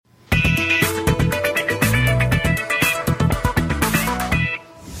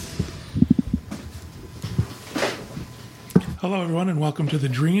Hello, everyone, and welcome to the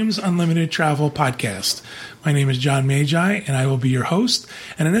Dreams Unlimited Travel podcast. My name is John Magi, and I will be your host.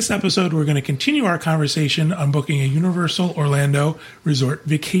 And in this episode, we're going to continue our conversation on booking a Universal Orlando resort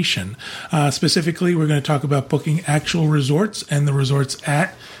vacation. Specifically, we're going to talk about booking actual resorts and the resorts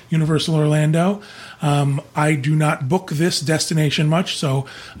at Universal Orlando. I do not book this destination much, so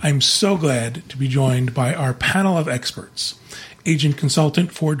I'm so glad to be joined by our panel of experts. Agent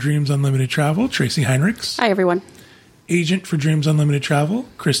consultant for Dreams Unlimited Travel, Tracy Heinrichs. Hi, everyone. Agent for Dreams Unlimited Travel,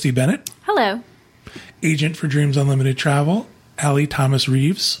 Christy Bennett. Hello. Agent for Dreams Unlimited Travel, Allie Thomas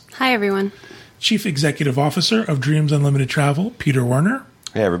Reeves. Hi, everyone. Chief Executive Officer of Dreams Unlimited Travel, Peter Werner.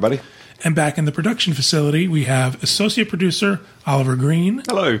 Hey, everybody. And back in the production facility, we have Associate Producer Oliver Green.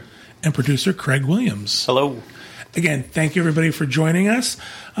 Hello. And Producer Craig Williams. Hello. Again, thank you, everybody, for joining us.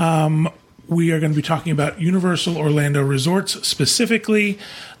 We are going to be talking about Universal Orlando Resorts specifically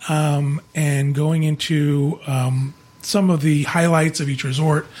and going into some of the highlights of each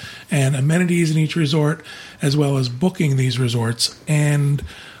resort and amenities in each resort, as well as booking these resorts. And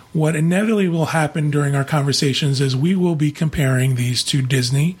what inevitably will happen during our conversations is we will be comparing these to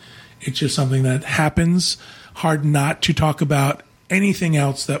Disney. It's just something that happens. Hard not to talk about anything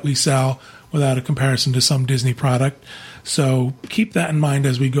else that we sell without a comparison to some Disney product. So keep that in mind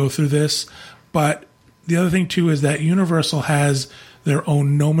as we go through this. But the other thing, too, is that Universal has their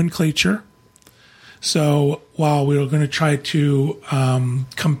own nomenclature. So while we're going to try to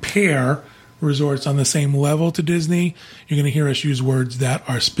compare resorts on the same level to Disney, you're going to hear us use words that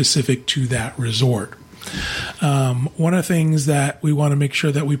are specific to that resort. One of the things that we want to make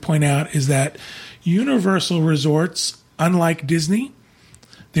sure that we point out is that Universal resorts, unlike Disney,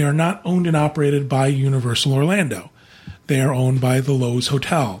 they are not owned and operated by Universal Orlando. They are owned by the Loews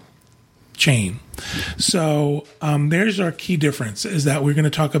Hotel chain. So there's our key difference, is that we're going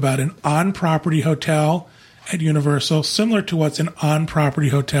to talk about an on-property hotel at Universal, similar to what's an on-property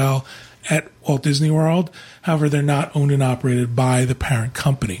hotel at Walt Disney World. However, they're not owned and operated by the parent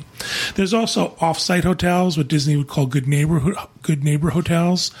company. There's also off-site hotels, what Disney would call good neighbor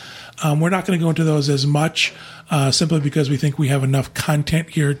hotels. We're not going to go into those as much, simply because we think we have enough content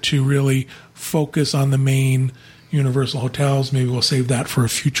here to really focus on the main Universal hotels. Maybe we'll save that for a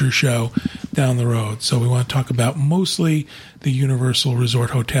future show down the road. So we want to talk about mostly the Universal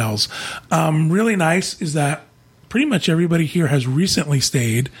Resort hotels. Really nice is that pretty much everybody here has recently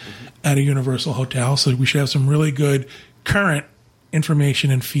stayed at a Universal hotel. So we should have some really good current information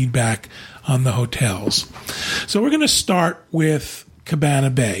and feedback on the hotels. So we're going to start with Cabana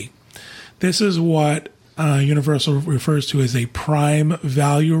Bay. This is what Universal refers to as a prime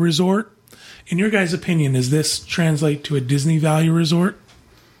value resort. In your guys' opinion, does this translate to a Disney value resort?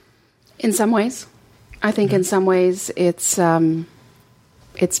 In some ways. I think in some ways it's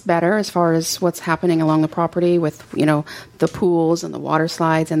better as far as what's happening along the property with, the pools and the water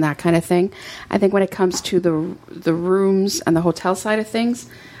slides and that kind of thing. I think when it comes to the rooms and the hotel side of things,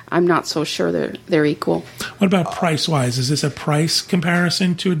 I'm not so sure they're equal. What about price-wise? Is this a price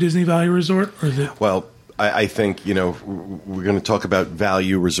comparison to a Disney value resort? Or is it? Well, I think, we're going to talk about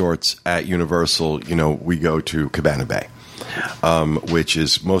value resorts at Universal. We go to Cabana Bay, which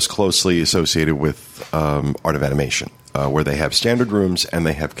is most closely associated with Art of Animation, where they have standard rooms and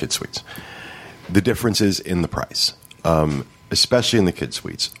they have kid suites. The difference is in the price, especially in the kid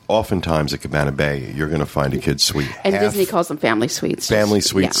suites. Oftentimes at Cabana Bay, you're going to find a kid suite. And Disney calls them family suites. Family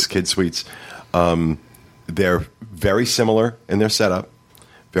suites, yeah. Kid suites. They're very similar in their setup.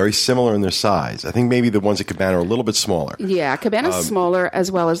 Very similar in their size. I think maybe the ones at Cabana are a little bit smaller. Yeah, Cabana's smaller,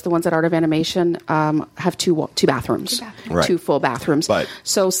 as well as the ones at Art of Animation have two bathrooms. Right. Two full bathrooms. But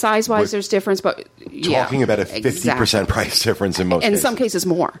so size-wise, there's difference, but talking about a 50% price difference in most cases. In some cases,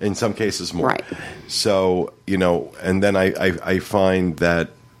 more. In some cases, more. Right. So, and then I find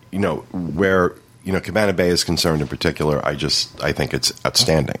that, where, Cabana Bay is concerned in particular, I think it's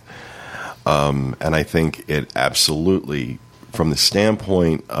outstanding. And I think it absolutely, from the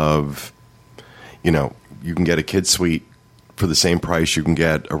standpoint of, you can get a kid suite for the same price you can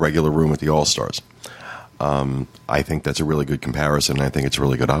get a regular room at the All-Stars. I think that's a really good comparison, and I think it's a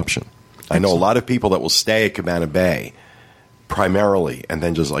really good option. I know a lot of people that will stay at Cabana Bay primarily and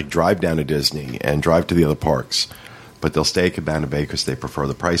then just drive down to Disney and drive to the other parks. But they'll stay at Cabana Bay because they prefer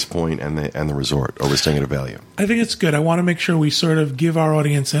the price point and the resort over staying at a value. I think it's good. I want to make sure we sort of give our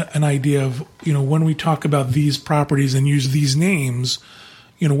audience an idea of, when we talk about these properties and use these names,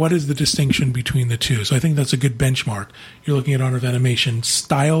 what is the distinction between the two? So I think that's a good benchmark. You're looking at Art of Animation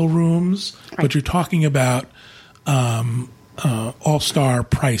style rooms, right, but you're talking about all-star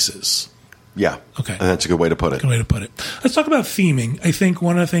prices. Yeah. Okay. And that's a good way to put it. Good way to put it. Let's talk about theming. I think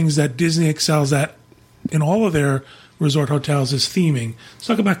one of the things that Disney excels at in all of their resort hotels is theming. Let's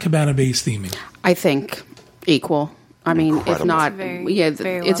talk about Cabana Bay's theming. I think equal. I mean, if Incredible. not, It's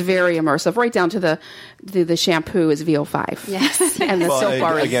it's very immersive. Right down to the shampoo is VO5. Yes. And the soap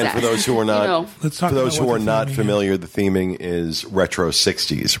bar is again, Zest. for those who are not, You know, Let's talk for those about who what are the not theming familiar, the theming is retro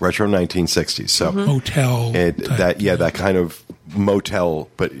 60s, retro 1960s. So Hotel. type. that kind of motel,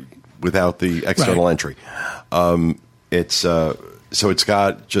 but without the external Right. entry. So it's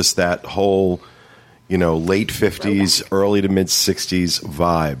got just that whole, late 50s, early to mid 60s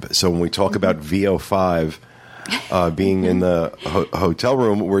vibe. So when we talk about VO5 being in the hotel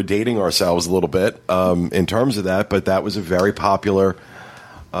room, we're dating ourselves a little bit in terms of that. But that was a very popular,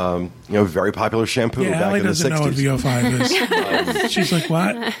 very popular shampoo Yeah, back Allie in the doesn't know what 60s. VO5 is. She's like,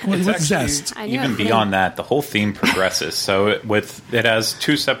 what? What's Actually, Zest? I know. Even beyond that, the whole theme progresses. So it has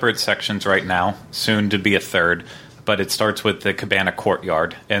 2 separate sections right now, soon to be a third. But it starts with the Cabana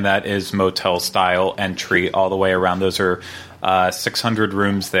Courtyard, and that is motel-style entry all the way around. Those are 600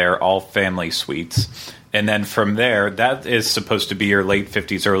 rooms there, all family suites. And then from there, that is supposed to be your late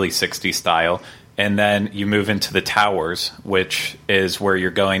 50s, early 60s style. And then you move into the towers, which is where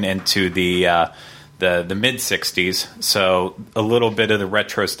you're going into the mid-60s. So a little bit of the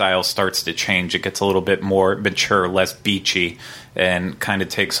retro style starts to change. It gets a little bit more mature, less beachy, and kind of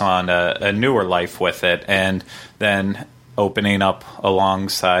takes on a newer life with it. And then opening up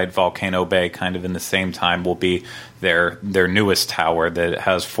alongside Volcano Bay, kind of in the same time, will be their newest tower that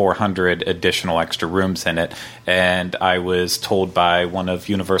has 400 additional extra rooms in it. And I was told by one of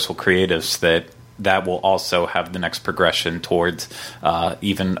Universal Creatives that will also have the next progression towards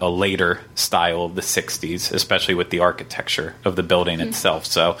even a later style of the 60s, especially with the architecture of the building itself.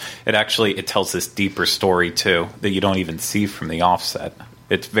 So it tells this deeper story, too, that you don't even see from the offset.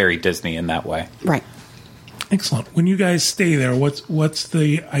 It's very Disney in that way. right. Excellent. When you guys stay there, what's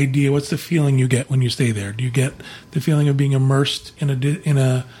the idea? What's the feeling you get when you stay there? Do you get the feeling of being immersed in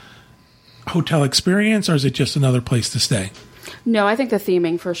a hotel experience, or is it just another place to stay? No, I think the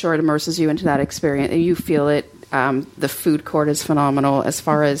theming for sure immerses you into that experience. You feel it. The food court is phenomenal as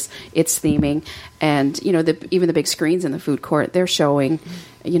far as its theming, and even the big screens in the food court, they're showing,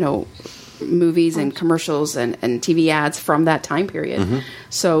 movies and commercials and TV ads from that time period.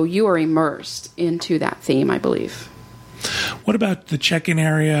 So you are immersed into that theme, I believe. What about the check-in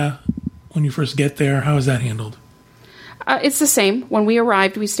area when you first get there? How is that handled? It's the same. When we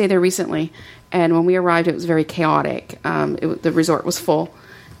arrived, we stayed there recently, and when we arrived, it was very chaotic. The resort was full,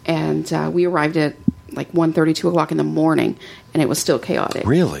 and we arrived at like 1:30, 2 o'clock in the morning, and it was still chaotic.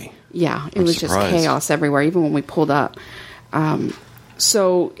 Really? Yeah, it I'm was surprised. just chaos everywhere, even when we pulled up.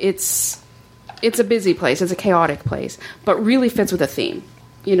 So it's a busy place. It's a chaotic place, but really fits with a theme.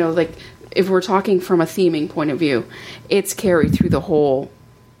 Like if we're talking from a theming point of view, it's carried through the whole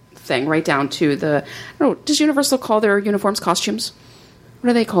thing, right down to does Universal call their uniforms costumes? What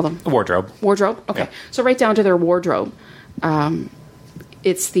do they call them? The wardrobe. Wardrobe? Okay. Yeah. So right down to their wardrobe,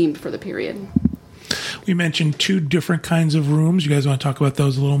 it's themed for the period. We mentioned 2 different kinds of rooms. You guys want to talk about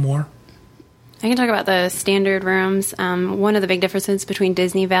those a little more? I can talk about the standard rooms. One of the big differences between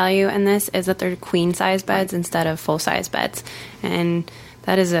Disney Value and this is that they're queen-size beds instead of full-size beds. And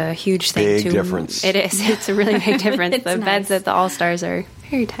that is a huge thing, Big too. difference. It is. It's a really big difference. It's The nice. beds at the All-Stars are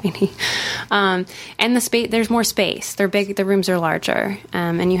very tiny. And the space, there's more space. They're big. The rooms are larger.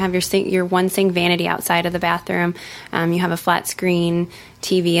 And you have your one sink vanity outside of the bathroom. You have a flat screen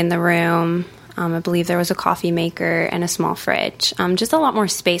TV in the room. I believe there was a coffee maker and a small fridge. Just a lot more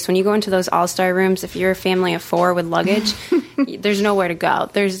space. When you go into those all-star rooms, if you're a family of 4 with luggage, there's nowhere to go.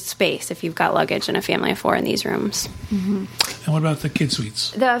 There's space if you've got luggage and a family of 4 in these rooms. And what about the kid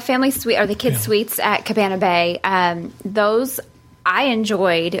suites? The family suite or the kids' Yeah. suites at Cabana Bay, those I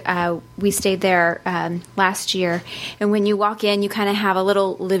enjoyed. We stayed there last year, and when you walk in, you kind of have a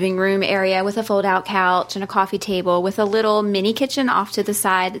little living room area with a fold-out couch and a coffee table with a little mini kitchen off to the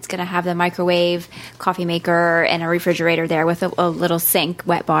side that's going to have the microwave, coffee maker, and a refrigerator there with a little sink,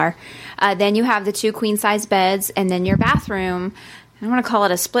 wet bar. Then you have the 2 queen-size beds, and then your bathroom. I don't want to call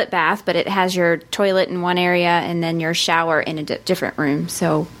it a split bath, but it has your toilet in one area and then your shower in a different room.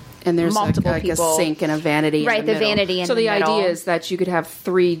 So. And there's multiple like a people. sink and a vanity. Right, in the the middle. vanity in so the middle. idea is that you could have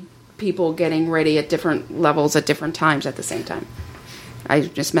 3 people getting ready at different levels at different times at the same time. I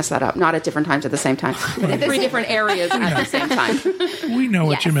just messed that up. Not at different times at the same time, but in 3 different areas at the same time. We know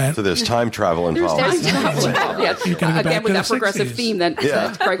what you meant. So there's time travel involved. There's travel involved. Yeah, You can go back again with to that the progressive 60s. theme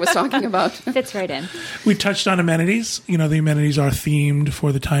that Craig was talking about. Fits right in. We touched on amenities. The amenities are themed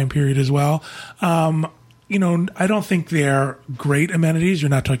for the time period as well. I don't think they're great amenities. You're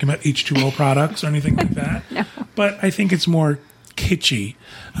not talking about H2O products or anything like that. No. But I think it's more kitschy.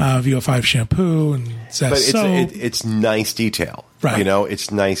 VO5 shampoo and Zest But soap. it's nice detail. Right. You know,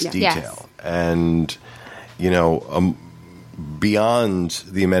 it's nice Yeah. detail. And, you know, beyond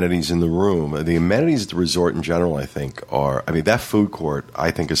the amenities in the room, the amenities at the resort in general, I think, that food court,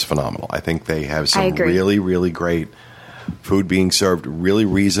 I think, is phenomenal. I think they have I some agree. really, really great food being served, really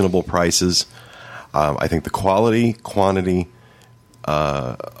reasonable prices. I think the quality, quantity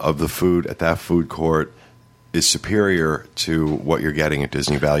of the food at that food court is superior to what you're getting at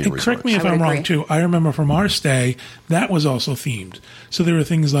Disney Value And Resorts. correct me if I would I'm wrong, agree. too. I remember from our stay, that was also themed. So there were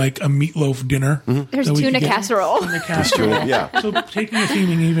things like a meatloaf dinner. There's that we tuna could get- casserole. Tuna casserole. Yeah. So taking the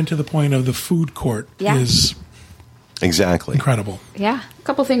theming even to the point of the food court Yeah. is Exactly. incredible. Yeah. A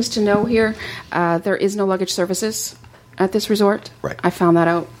couple things to know here. There is no luggage services at this resort. Right. I found that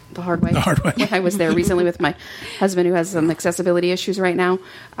out the hard way. The hard way. When I was there recently with my husband who has some accessibility issues right now.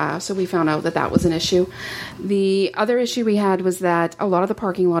 So we found out that was an issue. The other issue we had was that a lot of the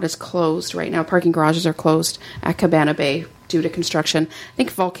parking lot is closed right now. Parking garages are closed at Cabana Bay due to construction. I think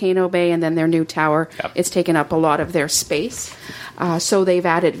Volcano Bay and then their new tower, Yep. it's taken up a lot of their space. So they've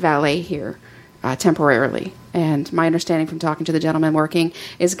added valet here. Temporarily. And my understanding from talking to the gentleman working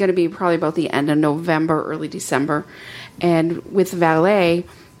is going to be probably about the end of November, early December. And with valet,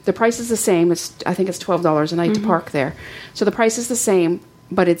 the price is the same. I think it's $12 a night to park there. So the price is the same,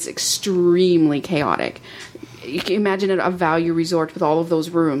 but it's extremely chaotic. You can imagine a value resort with all of those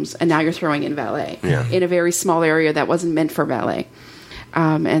rooms, and now you're throwing in valet in a very small area that wasn't meant for valet.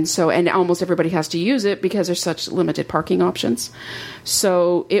 And almost everybody has to use it because there's such limited parking options.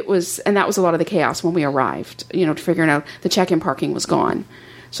 So that was a lot of the chaos when we arrived, to figuring out the check-in parking was gone.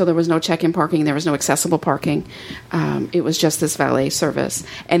 So there was no check-in parking, there was no accessible parking. It was just this valet service.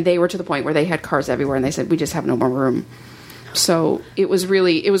 And they were to the point where they had cars everywhere and they said, we just have no more room. So it was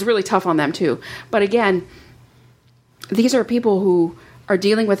really tough on them too. But again, these are people who are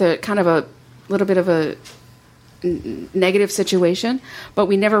dealing with a kind of a little bit of a negative situation, but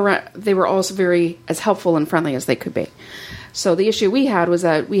they were also very as helpful and friendly as they could be. So the issue we had was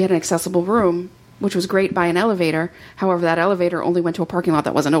that we had an accessible room, which was great by an elevator. However, that elevator only went to a parking lot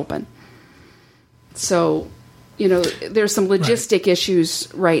that wasn't open. So, there's some logistic issues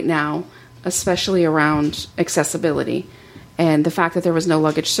right now, especially around accessibility. And the fact that there was no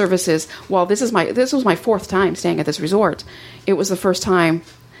luggage services, while this was my fourth time staying at this resort, it was the first time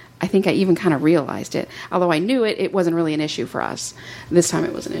I think I even kind of realized it. Although I knew it wasn't really an issue for us. This time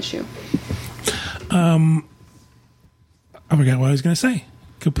it was an issue. I forgot what I was going to say.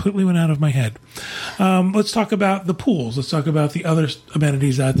 Completely went out of my head. Let's talk about the pools. Let's talk about the other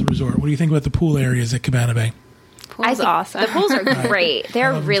amenities at the resort. What do you think about the pool areas at Cabana Bay? Pool's think awesome. The pools are great.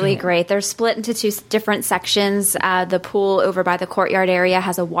 They're really great. They're split into two different sections. The pool over by the courtyard area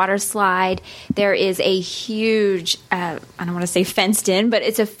has a water slide. There is a huge, I don't want to say fenced in, but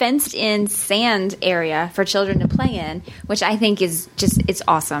it's a fenced in sand area for children to play in, which I think is it's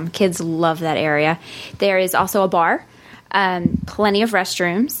awesome. Kids love that area. There is also a bar. Plenty of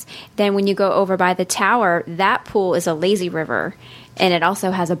restrooms. Then when you go over by the tower, that pool is a lazy river, and it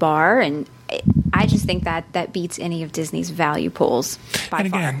also has a bar. And I just think that beats any of Disney's value pools by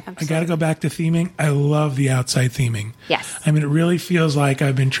And far. again, I got to go back to theming. I love the outside theming. Yes. I mean, it really feels like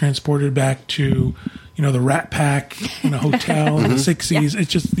I've been transported back to, the Rat Pack in a hotel in the 60s. It's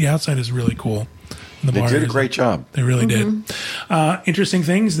just, the outside is really cool. And the They bar did a is- great job. They really did. Interesting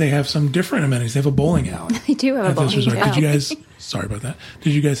things. They have some different amenities. They have a bowling alley. They do have a at this bowling resort. Did you alley. guys? Sorry about that.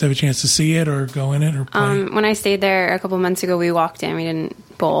 Did you guys have a chance to see it or go in it or play? When I stayed there a couple months ago, we walked in. We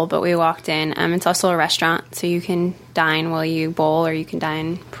didn't bowl, but we walked in. It's also a restaurant, so you can dine while you bowl, or you can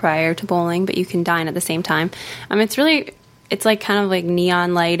dine prior to bowling, but you can dine at the same time. It's like kind of like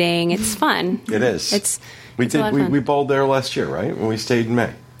neon lighting. It's fun. It is. We did. a lot of fun. We bowled there last year, right? When we stayed in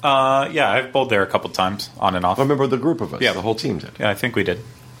May. Yeah, I've bowled there a couple times, on and off. I remember the group of us. Yeah. The whole team did. Yeah, I think we did.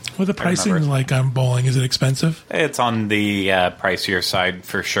 What the pricing remember. like on bowling? Is it expensive? It's on the pricier side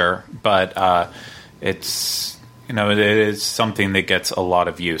for sure, but it's it is something that gets a lot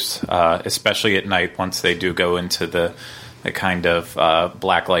of use, especially at night once they do go into the kind of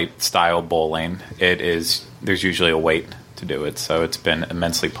blacklight style bowling. There's usually a wait to do it, so it's been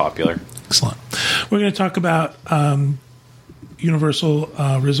immensely popular. Excellent. We're going to talk about Universal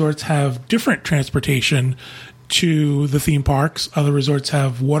resorts have different transportation to the theme parks. Other resorts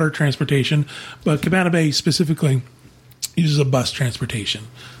have water transportation, but Cabana Bay specifically uses a bus transportation.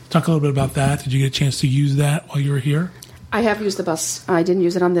 Talk a little bit about that. Did you get a chance to use that while you were here? I have used the bus. I didn't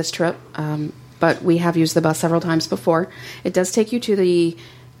use it on this trip, but we have used the bus several times before. It does take you to the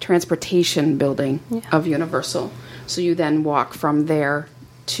transportation building of Universal. So you then walk from there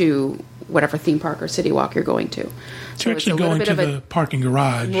to whatever theme park or city walk you're going to. So you're actually going to the parking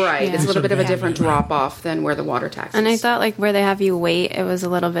garage. Right. Yeah. It's a little bit of a different Right. drop off than where the water taxi And I is. thought like where they have you wait, it was a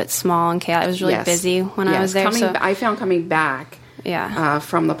little bit small and chaotic. It was really Yes. busy when I Yes. was there. So I found coming back yeah.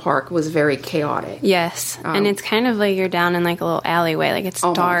 from the park was very chaotic. Yes, and it's kind of like you're down in like a little alleyway. Like it's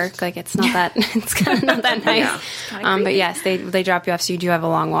Almost. dark. Like it's not that. It's kind of not that nice. Yeah. But yes, they drop you off, so you do have a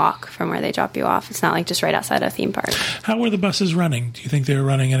long walk from where they drop you off. It's not like just right outside a theme park. How were the buses running? Do you think they were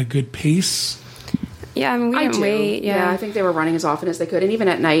running at a good pace? Yeah, I mean we I didn't do. wait. Yeah. I think they were running as often as they could. And even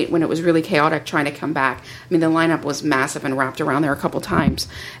at night when it was really chaotic trying to come back, I mean, the lineup was massive and wrapped around there a couple times.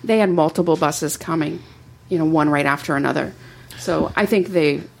 They had multiple buses coming, one right after another. So I think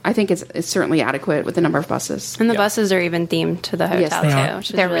it's certainly adequate with the number of buses. And the buses are even themed to the hotel Yes, they too, are. which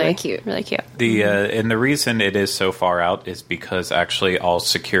is They're really cute. Really cute. And the reason it is so far out is because actually all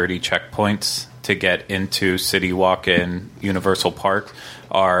security checkpoints to get into City Walk in Universal Park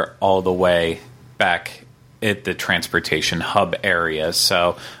are all the way back at the transportation hub area.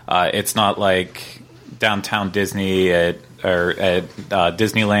 So it's not like downtown Disney at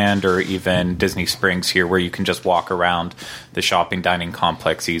Disneyland or even Disney Springs here where you can just walk around the shopping dining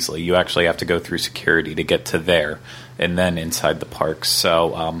complex easily. You actually have to go through security to get to there and then inside the parks.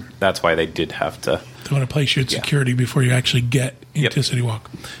 So that's why they did have to. They want to place you at security before you actually get into Yep. City Walk.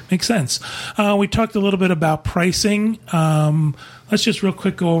 Makes sense. We talked a little bit about pricing. Let's just real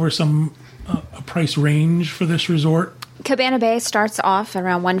quick go over some a price range for this resort. Cabana Bay starts off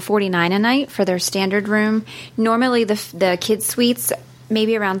around $149 a night for their standard room. Normally, the kids' suites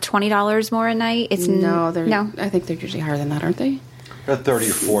maybe around $20 more a night. It's No, no. I think they're usually higher than that, aren't they? About 30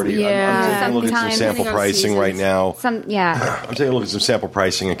 or 40. Yeah. I'm taking a look at some Sometimes, sample depending on pricing right seasons. now. I'm taking a look at some sample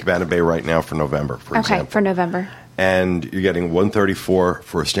pricing in Cabana Bay right now for November, for Okay, example. for November. And you're getting $134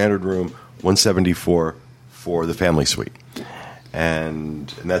 for a standard room, $174 for the family suite. And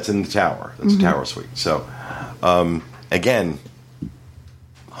that's in the tower. That's a tower suite. So, again,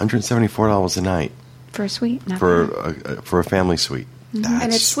 $174 a night For a suite? Not bad. for a family suite.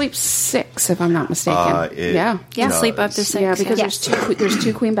 And it's sleep 6, if I'm not mistaken. Yeah. Yeah, No, sleep up to 6. Yeah, because Yes. there's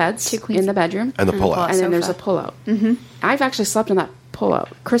two queen beds in the bedroom. And the pull-out. And then there's a sofa. pull-out. Mm-hmm. I've actually slept on that pull-out.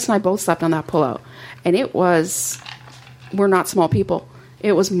 Chris and I both slept on that pull-out. And we're not small people.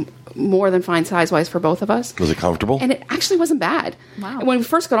 It was more than fine size-wise for both of us. Was it comfortable? And it actually wasn't bad. Wow. When we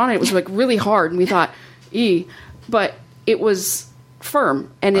first got on it, it was like really hard, and we thought, but it was firm,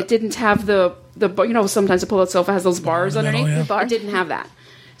 and it didn't have the sometimes a pull-out sofa has those bars in the middle, underneath. yeah. It didn't have that.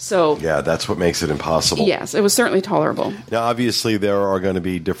 So Yeah, that's what makes it impossible. yes, it was certainly tolerable. Now, obviously, there are going to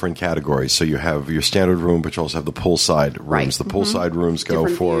be different categories. So you have your standard room, but you also have the poolside rooms. Right. The poolside rooms go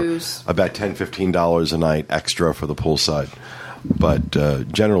Different for views. about $10, $15 a night extra for the poolside. But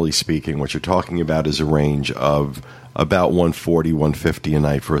generally speaking, what you're talking about is a range of about $140, $150 a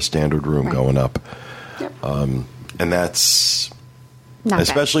night for a standard room Right. going up. Yep. And that's, Not bad.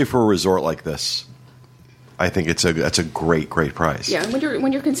 especially for a resort like this, I think that's a great price. Yeah, and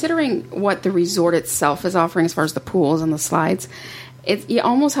when you're considering what the resort itself is offering as far as the pools and the slides, you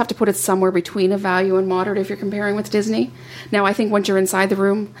almost have to put it somewhere between a value and moderate if you're comparing with Disney. Now, I think once you're inside the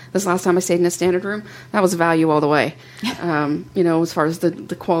room, this last time I stayed in a standard room, that was value all the way. As far as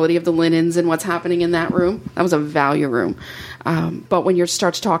the quality of the linens and what's happening in that room, that was a value room. But when you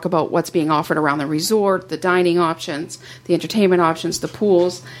start to talk about what's being offered around the resort, the dining options, the entertainment options, the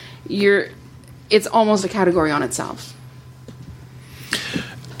pools, it's almost a category on itself.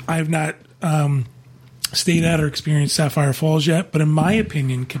 I have not stayed at or experienced Sapphire Falls yet, but in my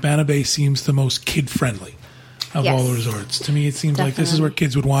opinion, Cabana Bay seems the most kid-friendly of Yes. all the resorts. To me, it seems like this is where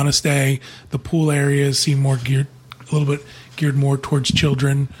kids would want to stay. The pool areas seem a little bit geared more towards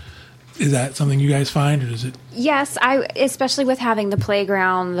children. Is that something you guys find, or is it? Yes, especially with having the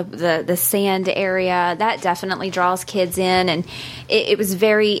playground, the sand area, that definitely draws kids in, and it's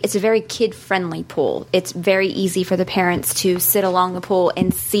a very kid friendly pool. It's very easy for the parents to sit along the pool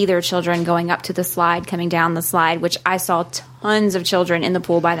and see their children going up to the slide, coming down the slide, which I saw tons of children in the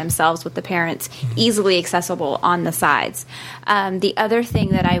pool by themselves with the parents, easily accessible on the sides. The other thing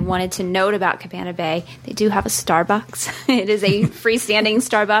that I wanted to note about Cabana Bay, they do have a Starbucks. It is a freestanding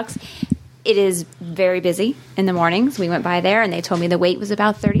Starbucks. It is very busy in the mornings. We went by there, and they told me the wait was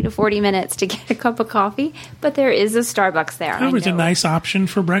about 30 to 40 minutes to get a cup of coffee, but there is a Starbucks there. However, it's a know. nice option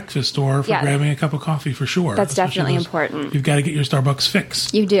for breakfast or for Yeah. grabbing a cup of coffee for sure. That's Especially definitely important. You've got to get your Starbucks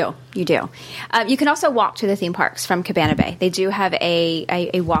fix. You do. You can also walk to the theme parks from Cabana Bay. They do have a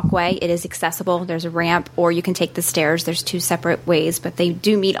walkway. It is accessible. There's a ramp, or you can take the stairs. There's two separate ways, but they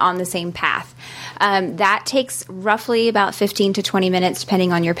do meet on the same path. That takes roughly about 15 to 20 minutes,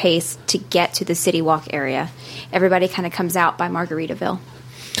 depending on your pace, to get to the City Walk area. Everybody kind of comes out by Margaritaville.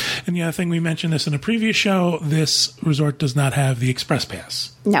 And the other thing, we mentioned this in a previous show, this resort does not have the Express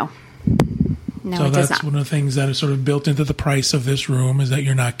Pass. No, So it does that's not. one of the things that is sort of built into the price of this room, is that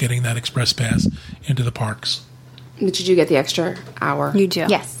you're not getting that Express Pass into the parks. But you do get the extra hour You do.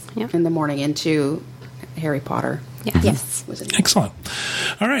 Yes. Yep. in the morning into Harry Potter. Yes. Was it? Excellent.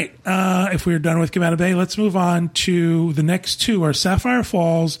 All right. If we're done with Cabana Bay, let's move on to the next two are Sapphire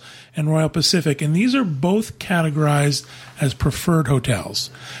Falls and Royal Pacific. And these are both categorized as preferred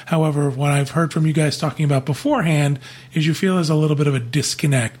hotels. However, what I've heard from you guys talking about beforehand is you feel there's a little bit of a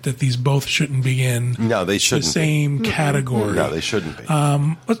disconnect, that these both shouldn't be in No, they shouldn't the same category. No, they shouldn't be.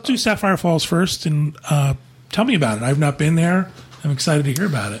 Let's do Sapphire Falls first, and tell me about it. I've not been there. I'm excited to hear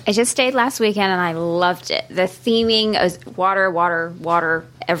about it. I just stayed last weekend and I loved it. The theming is water, water, water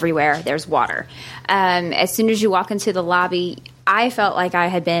everywhere. There's water. As soon as you walk into the lobby, I felt like I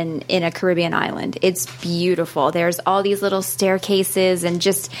had been in a Caribbean island. It's beautiful. There's all these little staircases and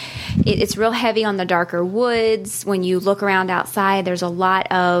just, it's real heavy on the darker woods. When you look around outside, there's a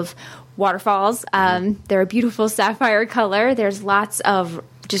lot of waterfalls. They're a beautiful sapphire color. There's lots of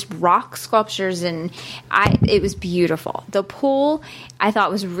just rock sculptures, and it was beautiful. The pool I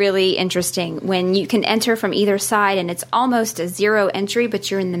thought was really interesting when you can enter from either side, and it's almost a zero entry, but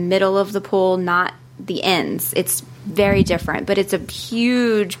you're in the middle of the pool, not the ends. It's very different, but it's a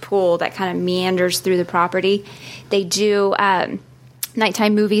huge pool that kind of meanders through the property. They do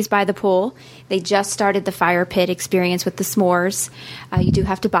nighttime movies by the pool. They just started the fire pit experience with the s'mores. You do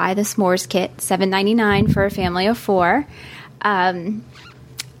have to buy the s'mores kit, $7.99 for a family of 4.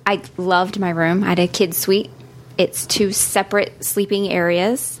 I loved my room. I had a kid's suite. It's 2 separate sleeping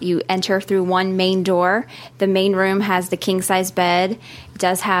areas. You enter through one main door. The main room has the king-size bed. It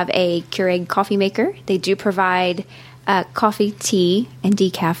does have a Keurig coffee maker. They do provide coffee, tea, and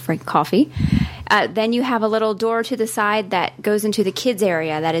decaf coffee. Then you have a little door to the side that goes into the kids'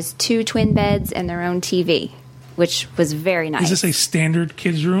 area. That is 2 twin beds and their own TV, which was very nice. Is this a standard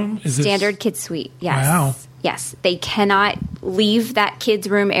kids' room? Standard kids' suite, yes. Wow. Yes, they cannot leave that kids'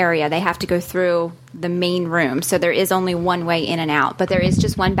 room area. They have to go through the main room. So there is only one way in and out, but there is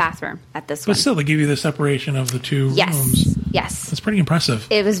just one bathroom at this one. But still, they give you the separation of the 2 rooms. Yes. That's pretty impressive.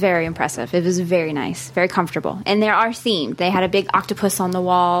 It was very impressive. It was very nice, very comfortable. And they are themed. They had a big octopus on the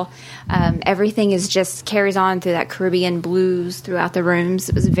wall. Everything is just carries on through that Caribbean blues throughout the rooms.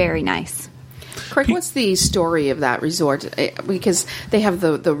 It was very nice. Craig, what's the story of that resort? Because they have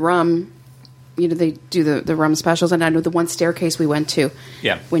the rum. They do the rum specials, and I know the one staircase we went to.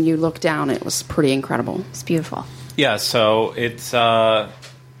 Yeah. When you look down, it was pretty incredible. It's beautiful. Yeah, so it's gosh,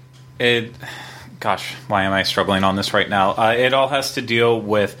 why am I struggling on this right now? It all has to deal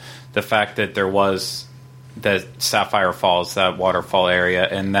with the fact that there was the Sapphire Falls, that waterfall area,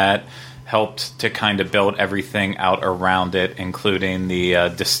 and that helped to kind of build everything out around it, including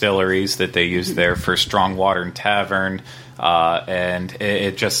the distilleries that they use there for Strong Water and Tavern, and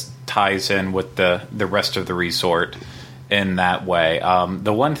it just ties in with the rest of the resort in that way.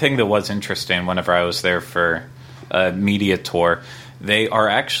 The one thing that was interesting whenever I was there for a media tour, they are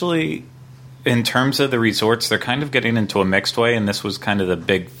actually, in terms of the resorts, they're kind of getting into a mixed way, and this was kind of the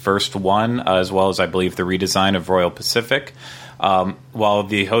big first one, as well as I believe the redesign of Royal Pacific. While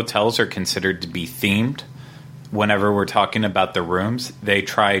the hotels are considered to be themed, whenever we're talking about the rooms, they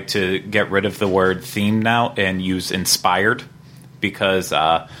try to get rid of the word theme now and use inspired, because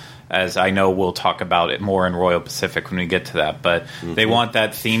as I know we'll talk about it more in Royal Pacific when we get to that, but they want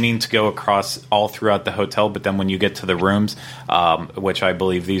that theming to go across all throughout the hotel, but then when you get to the rooms, which I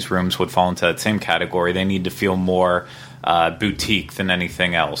believe these rooms would fall into that same category, they need to feel more boutique than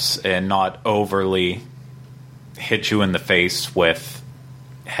anything else and not overly hit you in the face with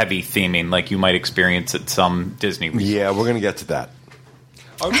heavy theming like you might experience at some Disney resorts. Yeah, we're going to get to that.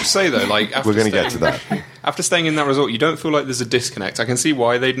 I would just say, though, like, after We're going to get to that. After staying in that resort, you don't feel like there's a disconnect. I can see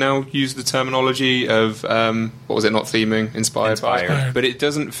why they'd now use the terminology of, what was it, not theming, inspired. But it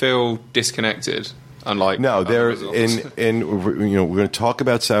doesn't feel disconnected, unlike No, other there resorts. we're going to talk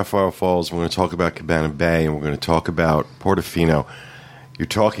about Sapphire Falls, we're going to talk about Cabana Bay, and we're going to talk about Portofino. You're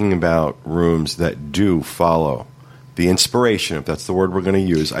talking about rooms that do follow the inspiration, if that's the word we're going to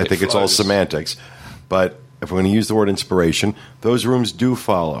use. I think it's all semantics, but if we're going to use the word inspiration, those rooms do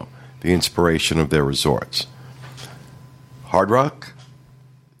follow the inspiration of their resorts. Hard Rock,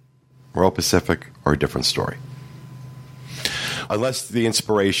 Royal Pacific are a different story. Unless the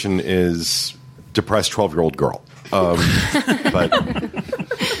inspiration is depressed 12-year-old girl. But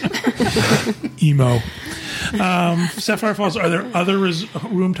Emo. Sapphire Falls, are there other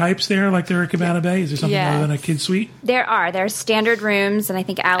room types there like there at Cabana Bay? Is there something other than a kid suite? There's standard rooms, and I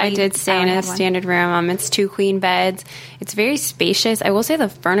think Allie... I did stay in a standard room. It's 2 queen beds. It's very spacious. I will say the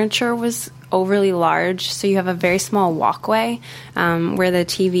furniture was overly large, so you have a very small walkway where the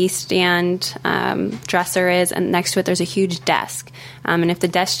TV stand dresser is, and next to it there's a huge desk. And if the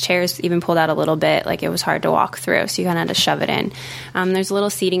desk chairs even pulled out a little bit, like it was hard to walk through, so you kind of had to shove it in. There's a little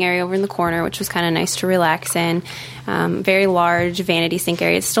seating area over in the corner, which was kind of nice to relax in. Very large vanity sink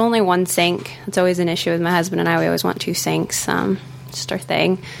area. It's still only 1 sink. It's always an issue with my husband and I. We always want 2 sinks. Just our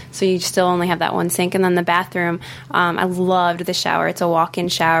thing. So you still only have that 1 sink. And then the bathroom, I loved the shower. It's a walk-in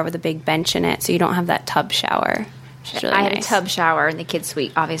shower with a big bench in it, so you don't have that tub shower. Really I had a tub shower in the kids'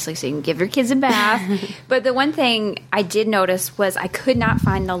 suite, obviously, so you can give your kids a bath. But the one thing I did notice was I could not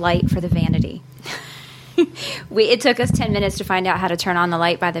find the light for the vanity. It took us 10 minutes to find out how to turn on the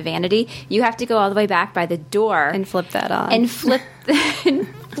light by the vanity. You have to go all the way back by the door and flip that on. And flip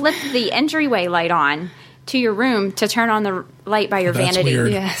the entryway light on to your room to turn on the light by your vanity.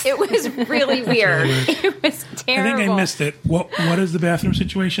 Weird. Yes. It was really weird. It was terrible. I think I missed it. What is the bathroom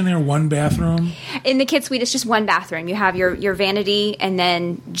situation there? 1 bathroom? In the kids' suite, it's just 1 bathroom. You have your vanity and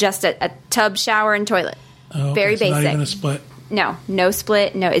then just a tub, shower, and toilet. Oh, okay. Very So basic. not even a split? No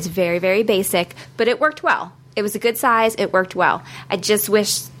split. No, it's very, very basic. But it worked well. It was a good size. It worked well. I just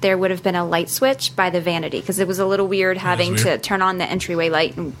wish there would have been a light switch by the vanity because it was a little weird having to turn on the entryway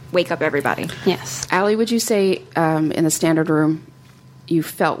light and wake up everybody. Yes. Allie, would you say in the standard room you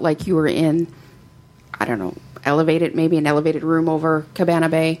felt like you were in, I don't know, an elevated room over Cabana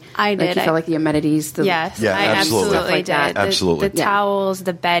Bay? I did. Like you felt like the amenities? Yes, Yeah, I absolutely. absolutely did. Absolutely. The towels,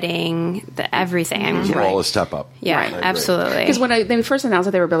 the bedding, everything. I mean, All a step up. yeah, Right. absolutely. Because when they first announced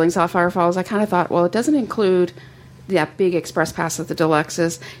that they were building Sapphire Falls, I kind of thought, well, it doesn't include that big express pass that the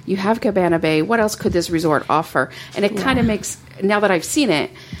Deluxes. You have Cabana Bay. What else could this resort offer? And it kind of makes, now that I've seen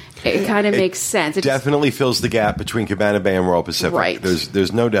it, it kind of makes sense. It Definitely fills the gap between Cabana Bay and Royal Pacific. Right.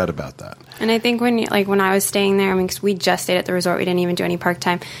 There's no doubt about that. And I think when I was staying there, I mean, 'cause we just stayed at the resort, we didn't even do any park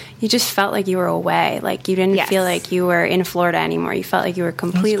time. You just felt like you were away. Like you didn't feel like you were in Florida anymore. You felt like you were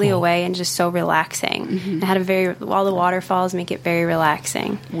completely cool. away and just so relaxing. It had all the waterfalls make it very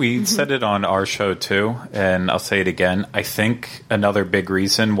relaxing. We said it on our show too, and I'll say it again. I think another big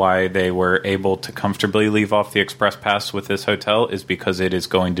reason why they were able to comfortably leave off the Express Pass with this hotel is because it is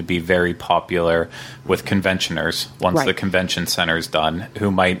going to be very popular with conventioners once Right. the convention center is done, who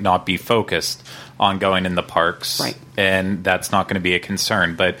might not be focused on going in the parks, Right. and that's not going to be a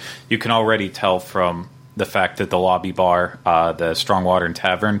concern. But you can already tell from the fact that the lobby bar, the Strongwater and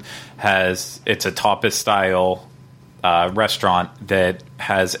Tavern, it's a tapas-style restaurant that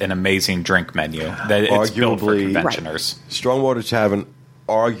has an amazing drink menu that it's built for Arguably- conventioners. Strongwater Tavern,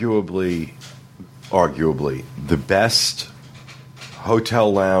 arguably the best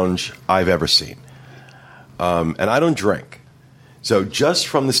hotel lounge I've ever seen. And I don't drink. So just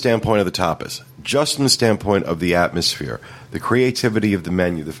from the standpoint of the tapas, just from the standpoint of the atmosphere, the creativity of the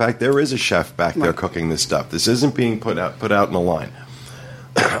menu, the fact there is a chef back there cooking this stuff. This isn't being put out in a line.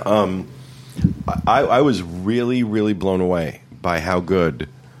 I was really, really blown away by how good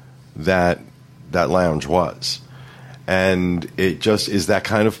that lounge was. And it just is that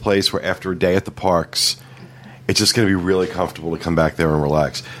kind of place where after a day at the parks, it's just going to be really comfortable to come back there and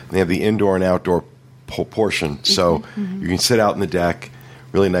relax. And they have the indoor and outdoor portion, so you can sit out in the deck.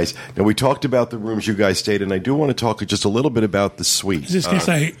 Really nice. Now, we talked about the rooms you guys stayed in. I do want to talk just a little bit about the suite. Just in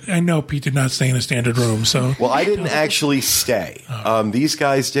case I know Pete did not stay in a standard room, so Well, I didn't actually stay. These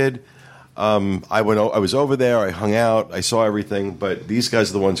guys did. I was over there. I hung out. I saw everything. But these guys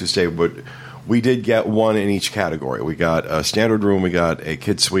are the ones who stayed. But we did get one in each category. We got a standard room. We got a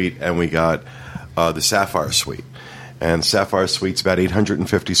kid suite, and we got the Sapphire Suite. And Sapphire Suite's about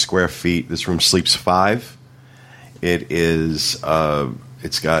 850 square feet. This room sleeps 5. It is.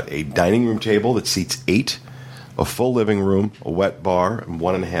 It's got a dining room table that seats 8, a full living room, a wet bar, and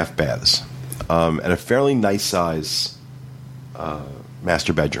 1.5 baths, and a fairly nice size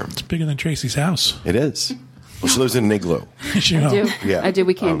master bedroom. it's bigger than Tracy's house. It is. Well, she lives in an igloo. You know, I do. Yeah. I do.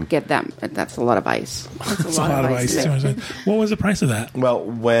 We can't get them. That's a lot of ice. That's it's a lot of ice. What was the price of that? Well,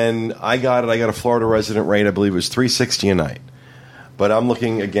 when I got a Florida resident rate. I believe it was $360 a night. But I'm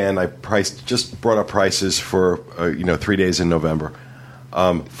looking again. I just brought up prices for 3 days in November.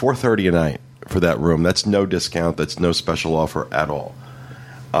 $430 a night for that room. That's no discount. That's no special offer at all.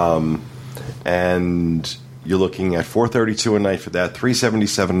 And you're looking at $432 a night for that.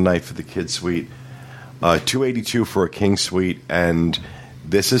 $377 a night for the kid suite. $282 for a king suite. And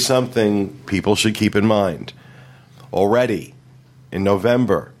this is something people should keep in mind. Already in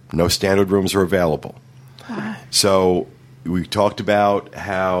November, no standard rooms are available. So we talked about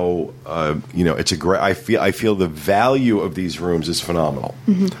how it's a great. I feel the value of these rooms is phenomenal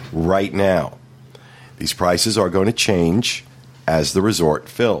right now. These prices are going to change as the resort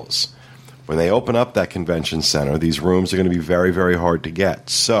fills. When they open up that convention center, these rooms are going to be very, very hard to get.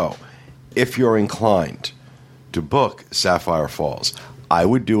 So if you're inclined to book Sapphire Falls, I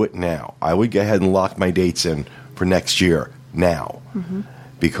would do it now. I would go ahead and lock my dates in for next year now,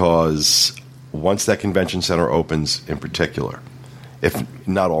 because once that convention center opens in particular, if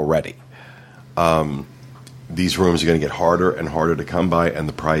not already, these rooms are going to get harder and harder to come by, and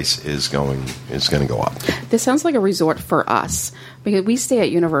the price is going to go up. This sounds like a resort for us, because we stay at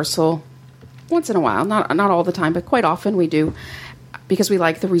Universal once in a while, not all the time, but quite often we do, because we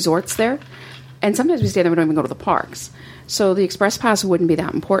like the resorts there. And sometimes we stay there, we don't even go to the parks. So the Express Pass wouldn't be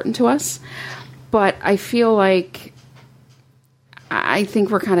that important to us. But I feel like, I think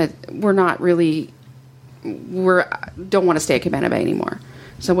we don't want to stay at Cabana Bay anymore.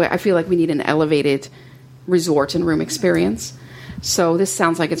 So I feel like we need an elevated resort and room experience. So this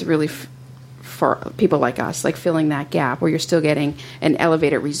sounds like it's really for people like us, like filling that gap where you're still getting an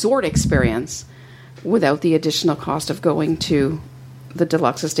elevated resort experience without the additional cost of going to the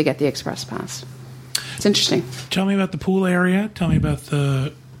deluxes to get the Express Pass. It's interesting. Tell me about the pool area. Tell me about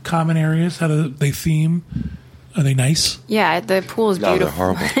the common areas. How do they theme? Are they nice? Yeah, the pool is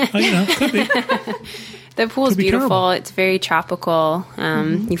beautiful. No, they're horrible. Could be. The pool is beautiful. Terrible. It's very tropical.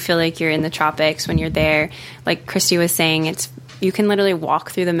 You feel like you're in the tropics when you're there. Like Christy was saying, you can literally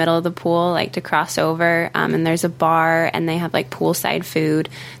walk through the middle of the pool, like to cross over. And there's a bar, and they have like poolside food.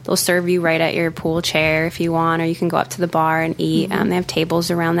 They'll serve you right at your pool chair if you want, or you can go up to the bar and eat. They have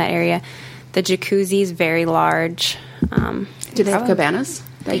tables around that area. The jacuzzi is very large. Do they have cabanas?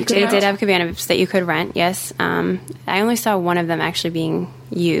 They did have cabanas that you could rent, yes. I only saw one of them actually being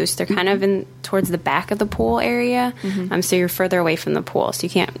used. They're kind of towards the back of the pool area, so you're further away from the pool. So you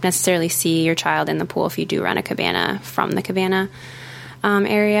can't necessarily see your child in the pool if you do rent a cabana from the cabana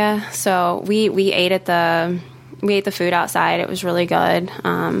area. So we ate the food outside. It was really good.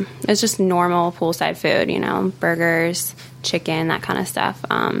 It was just normal poolside food, burgers, chicken, that kind of stuff.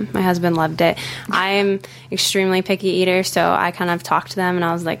 My husband loved it. I'm extremely picky eater, so I kind of talked to them and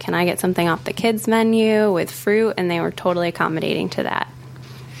I was like, can I get something off the kids menu with fruit? And they were totally accommodating to that.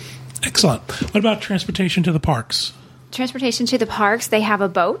 Excellent. What about transportation to the parks? Transportation to the parks, they have a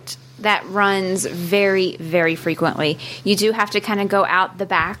boat that runs very, very frequently. You do have to kind of go out the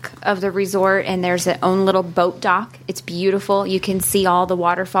back of the resort, and there's its own little boat dock. It's beautiful. You can see all the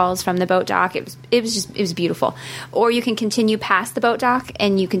waterfalls from the boat dock. It was beautiful. Or you can continue past the boat dock,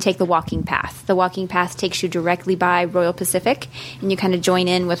 and you can take the walking path. The walking path takes you directly by Royal Pacific, and you kind of join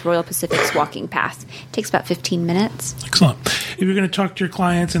in with Royal Pacific's walking path. It takes about 15 minutes. Excellent. If you're going to talk to your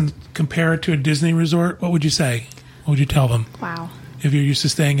clients and compare it to a Disney resort, what would you say? What would you tell them? Wow. If you're used to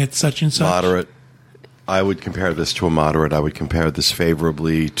staying at such and such? Moderate. I would compare this to a moderate. I would compare this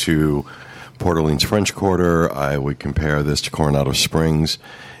favorably to Port Orleans French Quarter. I would compare this to Coronado Springs.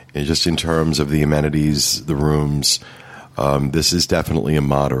 And just in terms of the amenities, the rooms, this is definitely a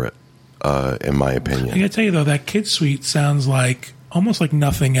moderate, in my opinion. I got to tell you, though, that kid suite sounds like almost like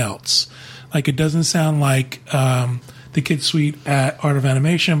nothing else. Like it doesn't sound like the kid suite at Art of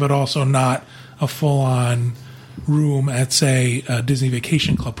Animation, but also not a full-on room at, say, a Disney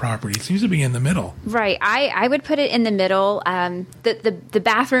Vacation Club property. It seems to be in the middle. Right. I would put it in the middle. The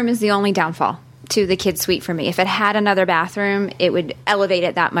bathroom is the only downfall to the kids' suite for me. If it had another bathroom, it would elevate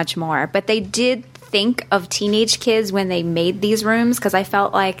it that much more. But they did think of teenage kids when they made these rooms, because I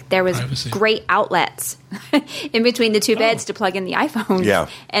felt like there was great outlets in between the two beds to plug in the iPhones. Yeah.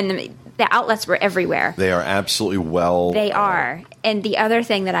 And the outlets were everywhere. They are absolutely well. They are. And the other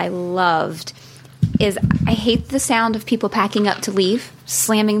thing that I loved is I hate the sound of people packing up to leave,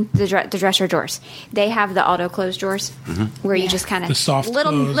 slamming the dresser doors. They have the auto close doors where you just kind of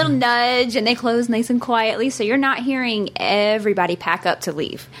little nudge and they close nice and quietly, so you're not hearing everybody pack up to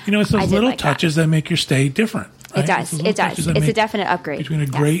leave. It's those little touches that make your stay different. Right? It does. It does. It's a definite upgrade between a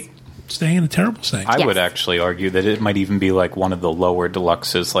great stay and a terrible stay. I would actually argue that it might even be like one of the lower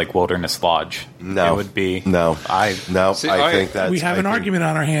deluxes, like Wilderness Lodge. No, it would be. No, I think that we have an argument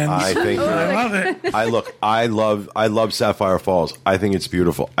on our hands. I think I love it. I love Sapphire Falls. I think it's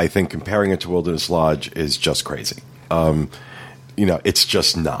beautiful. I think comparing it to Wilderness Lodge is just crazy. It's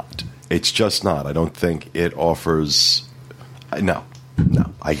just not. It's just not. I don't think it offers. No.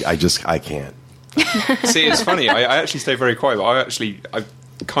 I can't. See, it's funny. I actually stay very quiet, but I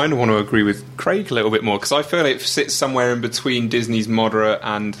kind of want to agree with Craig a little bit more, because I feel it sits somewhere in between Disney's moderate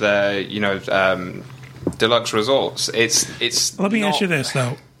and their, deluxe resorts. It's. Let me ask you this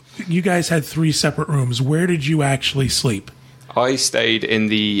though: you guys had 3 separate rooms. Where did you actually sleep? I stayed in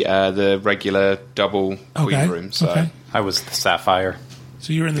the regular double queen room. So I was the Sapphire.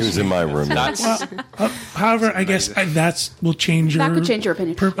 So you're in the. He was in my room. However, I guess that will change your. That could change your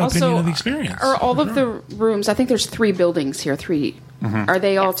opinion. Opinion of the experience. Are all of the rooms? I think there's 3 buildings here. 3. Are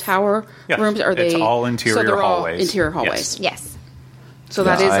they all tower rooms? Are it's they all interior so they're hallways. all interior hallways. Yes. So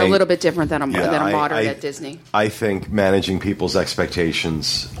that is a little bit different than a moderate at Disney. I think managing people's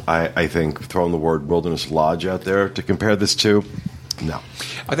expectations, I think throwing the word Wilderness Lodge out there to compare this to, no.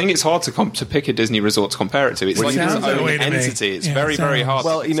 I think it's hard to pick a Disney resort to compare it to. It's like its own entity. It's very, very hard.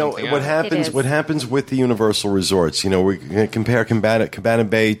 Well, you know what happens with the Universal resorts. You know, we compare Cabana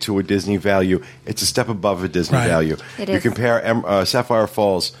Bay to a Disney value. It's a step above a Disney value. You compare Sapphire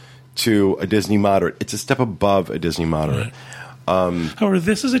Falls to a Disney moderate. It's a step above a Disney moderate. Right. However,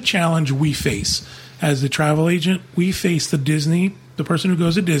 this is a challenge we face as the travel agent. We face the person who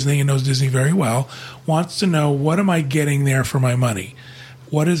goes to Disney and knows Disney very well wants to know, what am I getting there for my money?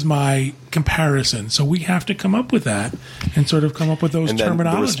 What is my comparison? So we have to come up with that and sort of come up with those and then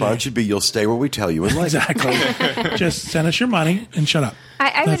terminology. The response should be, you'll stay where we tell you. And exactly. Just send us your money and shut up.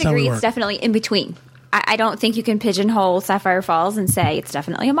 I would agree it's definitely in between. I don't think you can pigeonhole Sapphire Falls and say it's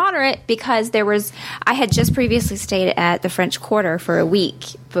definitely a moderate, because I had just previously stayed at the French Quarter for a week,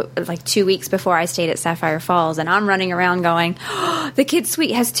 but like 2 weeks before I stayed at Sapphire Falls, and I'm running around going, oh, the kids'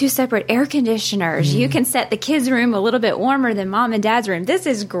 suite has 2 separate air conditioners. You can set the kids' room a little bit warmer than mom and dad's room. This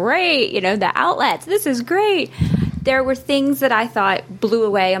is great. You know, the outlets, this is great. There were things that I thought blew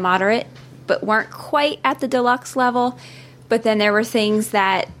away a moderate, but weren't quite at the deluxe level. But then there were things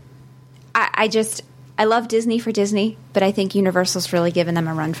that I love Disney for Disney, but I think Universal's really given them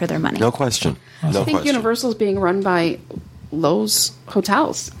a run for their money. No question. I think Universal's being run by Lowe's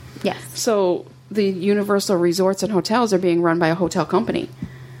Hotels. Yes. So the Universal resorts and hotels are being run by a hotel company.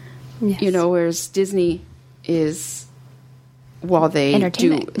 Yes. You know, whereas Disney is, while they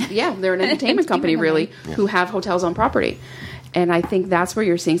entertainment. they're an entertainment company, really, who have hotels on property. And I think that's where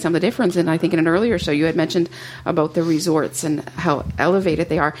you're seeing some of the difference. And I think in an earlier show you had mentioned about the resorts and how elevated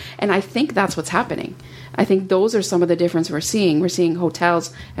they are. And I think that's what's happening. I think those are some of the difference we're seeing. We're seeing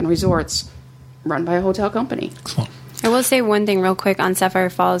hotels and resorts run by a hotel company. Excellent. I will say one thing real quick on Sapphire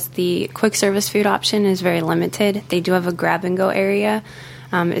Falls. The quick service food option is very limited. They do have a grab-and-go area.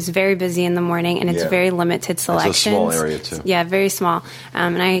 It's very busy in the morning, and it's very limited selections. It's a small area, too. Yeah, very small.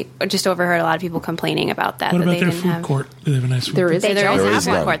 And I just overheard a lot of people complaining about that. What that about they their didn't food have. court? Do they have a nice food There court? is. There is a none.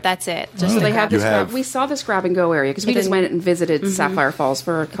 food court. That's it. So they have we saw this grab-and-go area, because we just went and visited Sapphire Falls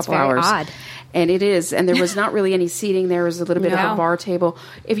for a couple very hours. odd. And it is. And there was not really any seating. There was a little bit of a bar table.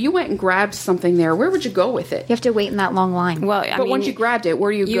 If you went and grabbed something there, where would you go with it? You have to wait in that long line. Well, But once you grabbed it,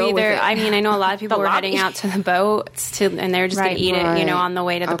 where do you go with it? I mean, I know a lot of people were heading out to the boats, and they were just going to eat it, you know, on the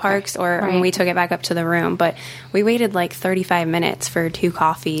way to the parks, or when we took it back up to the room. But we waited like 35 minutes for 2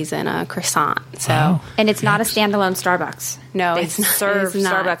 coffees and a croissant. So, And it's not a standalone Starbucks. No, They it's not. serve It's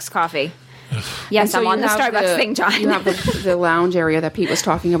not. Starbucks coffee. Yes, So I'm you on the have Starbucks thing, John. You have the lounge area that Pete was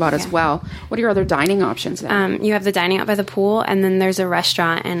talking about as well. What are your other dining options then? You have the dining out by the pool, and then there's a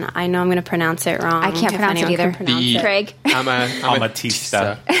restaurant, and I know I'm going to pronounce it wrong. I can't if pronounce it anyone either. can pronounce it. Craig.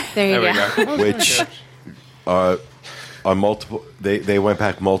 Amatista. There you we go. Which on multiple, they went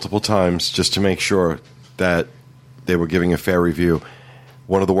back multiple times just to make sure that they were giving a fair review.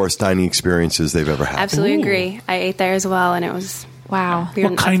 One of the worst dining experiences they've ever had. Absolutely agree. I ate there as well, and it was Wow.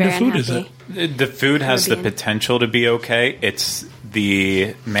 What kind of food is it? The food has the potential to be okay. It's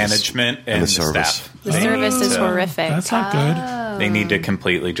the management and the service. staff. The service is horrific. That's not good. They need to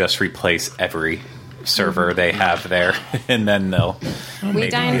completely just replace every server they have there, and then they'll We maybe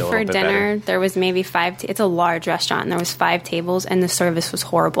dined be a for little bit dinner. better. There was maybe 5. It's a large restaurant, and there was 5 tables, and the service was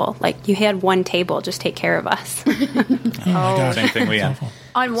horrible. Like, you had one table, just take care of us. Oh, my gosh. Same thing we had.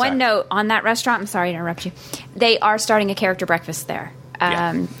 On one note, on that restaurant, I'm sorry to interrupt you. They are starting a character breakfast there.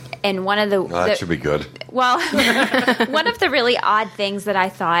 And one of That should be good. Well, one of the really odd things that I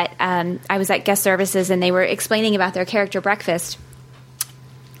thought, I was at guest services and they were explaining about their character breakfast.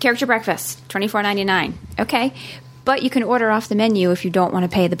 Character breakfast, $24.99. Okay, but you can order off the menu if you don't want to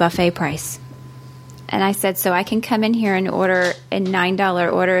pay the buffet price. And I said, so I can come in here and order a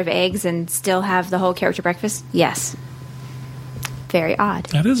 $9 order of eggs and still have the whole character breakfast? Yes. Very odd.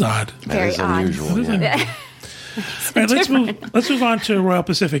 That is odd. Very That is odd. unusual. That is yeah. unusual. All right, let's move on to Royal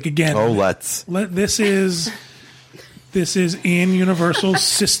Pacific again. Oh, let's. This is in Universal's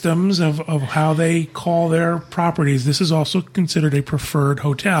systems of how they call their properties. This is also considered a preferred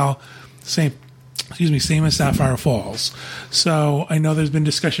hotel. Same as Sapphire Falls. So I know there's been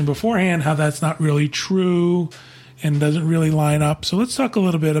discussion beforehand how that's not really true and doesn't really line up. So let's talk a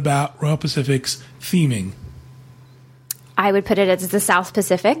little bit about Royal Pacific's theming. I would put it as the South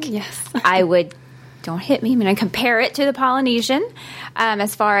Pacific. Yes. I would, don't hit me, I'm going to compare it to the Polynesian.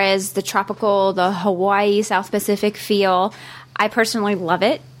 As far as the tropical, the Hawaii South Pacific feel, I personally love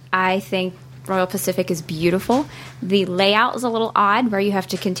it. I think Royal Pacific is beautiful. The layout is a little odd, where you have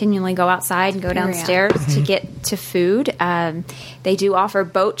to continually go outside and go downstairs to get to food. They do offer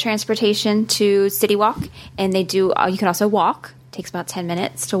boat transportation to City Walk, and they do. You can also walk. It takes about 10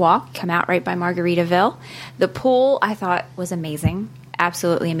 minutes to walk. Come out right by Margaritaville. The pool, I thought, was amazing.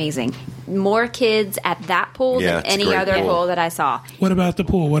 Absolutely amazing. More kids at that pool than any other pool that I saw. What about the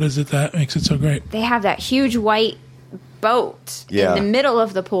pool? What is it that makes it so great? They have that huge white boat in the middle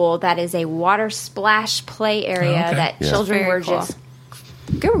of the pool that is a water splash play area that children were just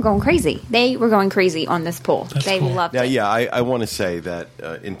they were going crazy. They were going crazy on this pool. They loved it. Now, I want to say that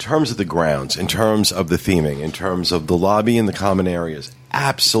in terms of the grounds, in terms of the theming, in terms of the lobby and the common areas,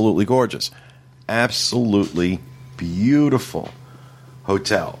 absolutely gorgeous. Absolutely beautiful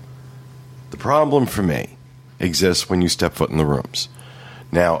hotel. The problem for me exists when you step foot in the rooms.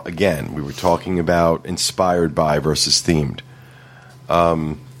 Now, again, we were talking about inspired by versus themed.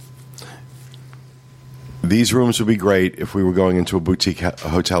 These rooms would be great if we were going into a boutique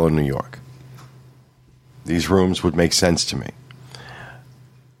hotel in New York. These rooms would make sense to me.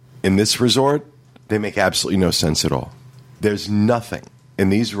 In this resort, they make absolutely no sense at all. There's nothing in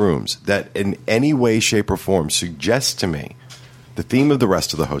these rooms that in any way, shape, or form suggests to me the theme of the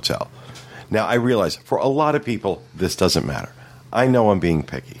rest of the hotel. Now, I realize for a lot of people, this doesn't matter. I know I'm being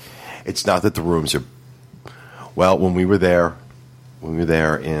picky. It's not that the rooms are... Well, when we were there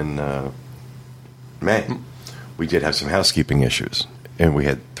in May, we did have some housekeeping issues. And we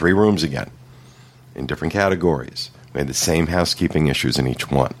had 3 rooms again in different categories. We had the same housekeeping issues in each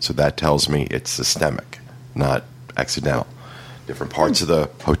one. So that tells me it's systemic, not accidental. Different parts of the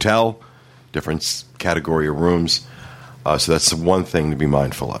hotel, different category of rooms. So that's the one thing to be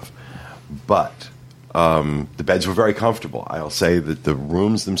mindful of. But... the beds were very comfortable. I'll say that the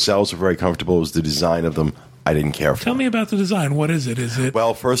rooms themselves were very comfortable. It was the design of them I didn't care for. Tell me about the design. What is it? Is it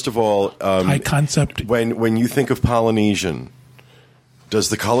well? First of all, high concept? When you think of Polynesian, does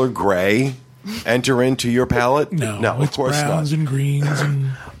the color gray enter into your palette? No, of course browns not. And greens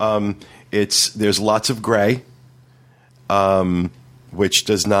and there's lots of gray, which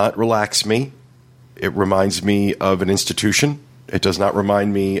does not relax me. It reminds me of an institution. It does not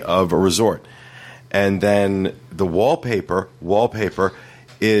remind me of a resort. And then the wallpaper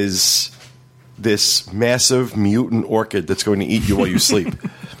is this massive mutant orchid that's going to eat you while you sleep.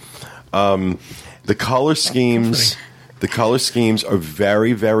 The color schemes are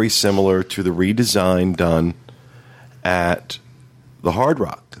very, very similar to the redesign done at the Hard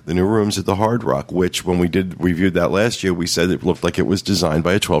Rock, the new rooms at the Hard Rock, which when we reviewed that last year, we said it looked like it was designed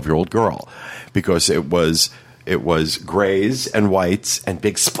by a 12-year-old girl because it was grays and whites and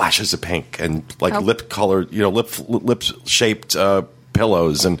big splashes of pink and lip-colored, lip-shaped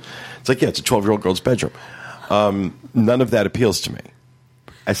pillows. And it's like, it's a 12-year-old girl's bedroom. None of that appeals to me.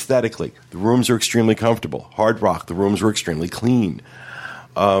 Aesthetically, the rooms are extremely comfortable. Hard Rock, the rooms were extremely clean.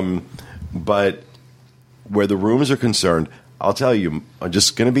 But where the rooms are concerned, I'll tell you, I'm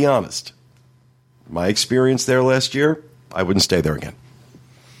just going to be honest. My experience there last year, I wouldn't stay there again.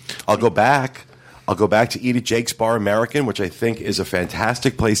 I'll go back to eat at Jake's Bar American, which I think is a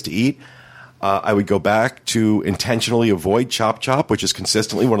fantastic place to eat. I would go back to intentionally avoid Chop Chop, which is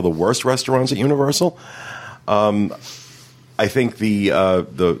consistently one of the worst restaurants at Universal. I think the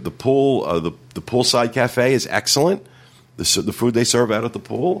poolside cafe is excellent. The food they serve out at the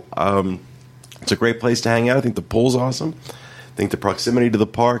pool, it's a great place to hang out. I think the pool's awesome. I think the proximity to the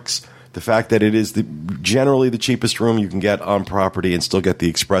parks, the fact that it is generally the cheapest room you can get on property and still get the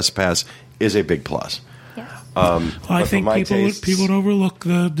express pass is a big plus. Yes. I think people would overlook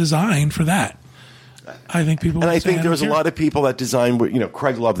the design for that. I think people. And I think there was a lot of people that design.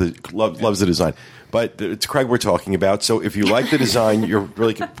 Craig loves the design, but it's Craig we're talking about. So if you like the design, you're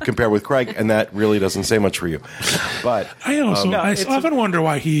really compare with Craig, and that really doesn't say much for you. But I often wonder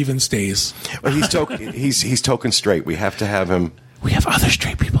why he even stays. Well, he's token straight. We have to have him. We have other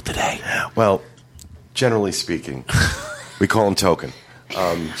straight people today. Well, generally speaking, we call him token.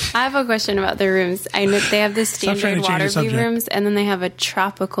 I have a question about the rooms. I know they have the standard water view rooms, and then they have a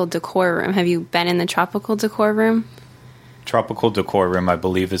tropical decor room. Have you been in the tropical decor room? Tropical decor room, I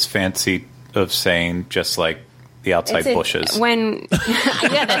believe, is fancy of saying just like the outside bushes.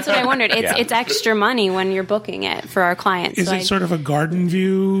 Yeah, that's what I wondered. It's extra money when you're booking it for our clients. Is it sort of a garden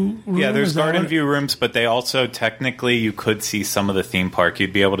view room? Yeah, there's garden view rooms, but they also technically you could see some of the theme park.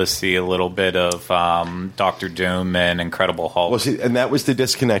 You'd be able to see a little bit of Dr. Doom and Incredible Hulk. Well, see, and that was the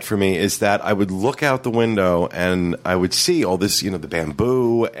disconnect for me, is that I would look out the window and I would see all this, the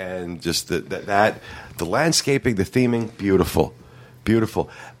bamboo and just the landscaping, the theming, beautiful. Beautiful.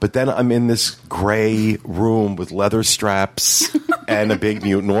 But then I'm in this gray room with leather straps and a big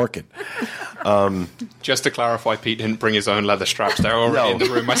mutant orchid. Just to clarify, Pete didn't bring his own leather straps. They're already in the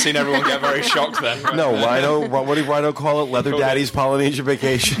room. I've seen everyone get very shocked then. Right? No, Rhino, what did Rhino call it? Leather Daddy's Polynesian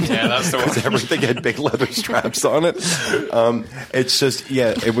Vacation? Yeah, that's the one. Because everything had big leather straps on it. It's just,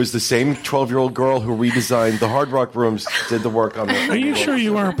 it was the same 12-year-old girl who redesigned the Hard Rock rooms, did the work on it. Are you sure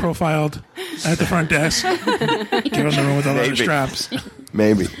you weren't profiled at the front desk? Get on the room with the leather straps.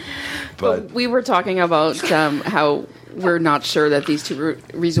 Maybe. But we were talking about how we're not sure that these two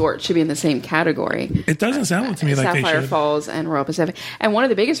resorts should be in the same category. It doesn't sound to me like they should. Sapphire Falls and Royal Pacific. And one of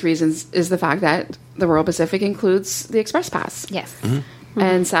the biggest reasons is the fact that the Royal Pacific includes the Express Pass. Yes. Mm-hmm.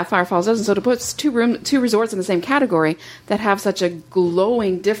 And Sapphire Falls doesn't. So to put two resorts in the same category that have such a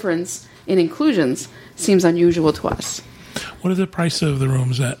glowing difference in inclusions seems unusual to us. What are the price of the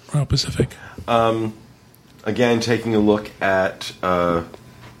rooms at Royal Pacific? Again, taking a look at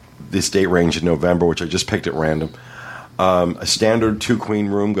this date range in November, which I just picked at random. A standard 2-queen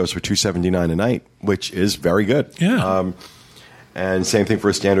room goes for $279 a night, which is very good. Yeah. And same thing for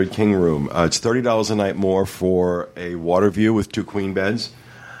a standard king room. It's $30 a night more for a water view with 2 queen beds,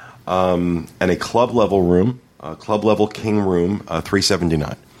 and a club level room, club level king room,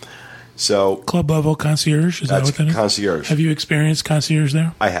 $379. So club level concierge, is that what that is? Concierge. Have you experienced concierge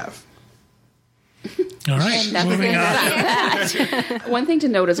there? I have. All right, moving on. One thing to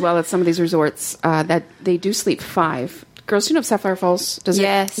note as well at some of these resorts that they do sleep 5. Girls, do you know if Sapphire Falls does it?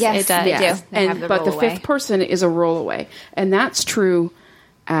 Yes, it does. Yes. They have But the 5th person is a rollaway, and that's true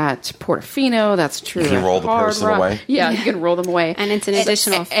at Portofino. That's true. You can roll the person away. Yeah, you can roll them away, and it's an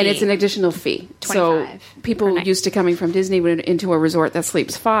additional fee. And it's an additional fee. 25 so people used to coming from Disney into a resort that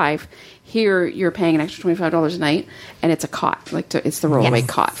sleeps 5. Here, you're paying an extra $25 a night, and it's a cot. It's the rollaway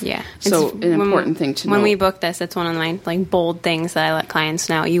cot. Yeah. So an important thing to know. When we book this, it's one of my bold things that I let clients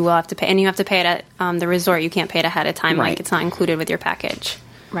know. You will have to pay, and you have to pay it at the resort. You can't pay it ahead of time. Right. It's not included with your package.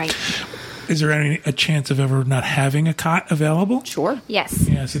 Right. Is there a chance of ever not having a cot available? Sure. Yes.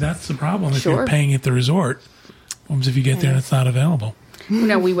 Yeah, see, that's the problem. If Sure. you're paying at the resort, what happens if you get there and it's not available?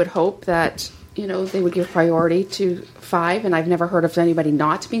 Now, we would hope that, they would give priority to 5, and I've never heard of anybody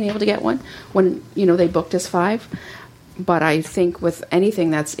not being able to get one when, they booked as 5. But I think with anything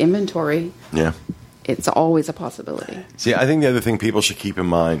that's inventory, it's always a possibility. See, I think the other thing people should keep in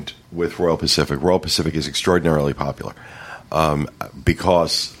mind with Royal Pacific is extraordinarily popular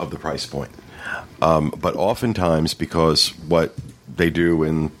because of the price point. But oftentimes, because what they do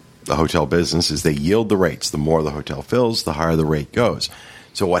in the hotel business is they yield the rates. The more the hotel fills, the higher the rate goes.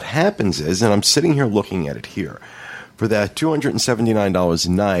 So what happens is, and I'm sitting here looking at it here, for that $279 a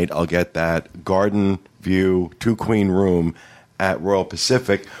night, I'll get that garden view 2-queen room at Royal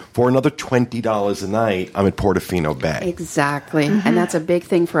Pacific. For another $20 a night, I'm at Portofino Bay. Exactly. Mm-hmm. And that's a big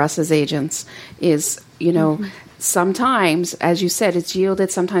thing for us as agents is, sometimes, as you said, it's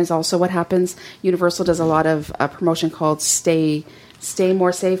yielded. Sometimes also what happens, Universal does a lot of a promotion called Stay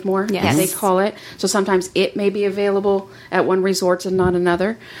More, Save More, yes. they call it. So sometimes it may be available at one resort and not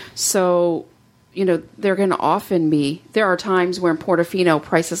another. So, they're going to often be, there are times where in Portofino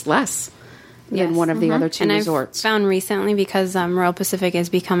price is less than one of the other 2 resorts. I've found recently, because Royal Pacific is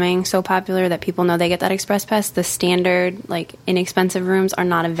becoming so popular that people know they get that Express Pass, the standard, inexpensive rooms are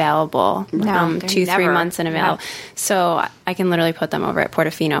not available 2-3 months in available. No. So I can literally put them over at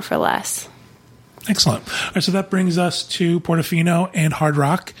Portofino for less. Excellent. All right, so that brings us to Portofino and Hard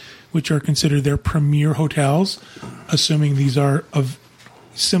Rock, which are considered their premier hotels, assuming these are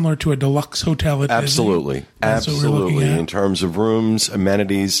similar to a deluxe hotel at Absolutely. Disney. That's what we're looking Absolutely. at. In terms of rooms,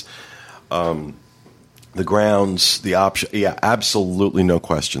 amenities, the grounds, the option. Yeah, absolutely no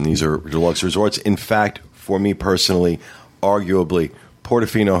question. These are deluxe resorts. In fact, for me personally, arguably,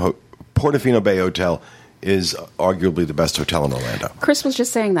 Portofino Bay Hotel is arguably the best hotel in Orlando. Chris was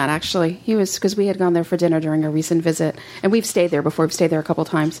just saying that, actually. He was, because we had gone there for dinner during a recent visit, and we've stayed there before. We've stayed there a couple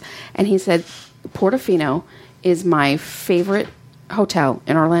times. And he said, Portofino is my favorite hotel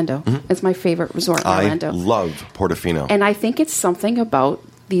in Orlando. Mm-hmm. It's my favorite resort in Orlando. I love Portofino. And I think it's something about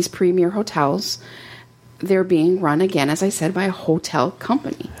these premier hotels they're being run again, as I said, by a hotel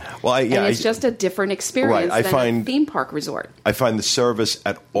company. Well, and it's just a different experience right, than a theme park resort. I find the service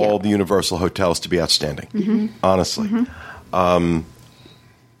at all the Universal hotels to be outstanding, honestly.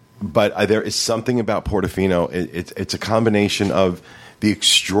 But there is something about Portofino. It's a combination of the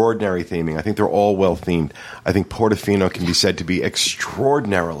extraordinary theming. I think they're all well themed. I think Portofino can be said to be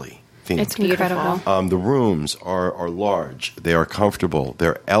extraordinarily themed. It's beautiful. The rooms are large. They are comfortable.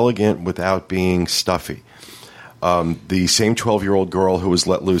 They're elegant without being stuffy. The same 12-year-old girl who was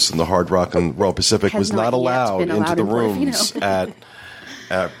let loose in the Hard Rock and Royal Pacific was not allowed into the rooms at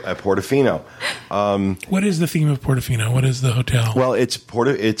Portofino. What is the theme of Portofino? What is the hotel? Well, it's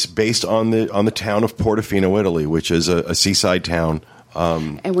based on the town of Portofino, Italy, which is a seaside town.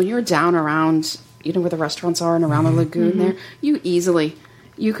 And when you're down around, where the restaurants are and around the lagoon there,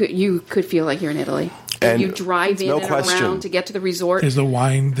 you could feel like you're in Italy. And you drive in and around to get to the resort. There's the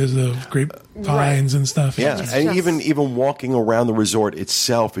wine, there's the grapevines and stuff. Yeah, and even walking around the resort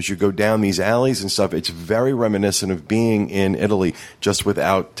itself as you go down these alleys and stuff, it's very reminiscent of being in Italy, just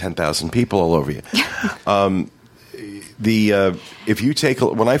without 10,000 people all over you. If you take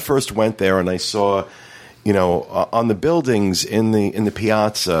when I first went there and I saw, on the buildings in the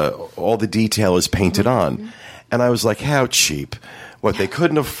piazza, all the detail is painted on, and I was like, how cheap. What they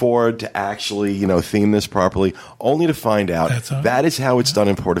couldn't afford to actually, theme this properly, only to find out that is how it's done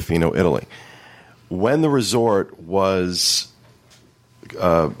in Portofino, Italy. When the resort was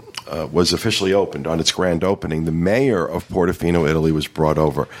officially opened on its grand opening, the mayor of Portofino, Italy, was brought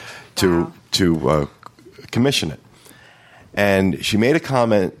over to commission it, and she made a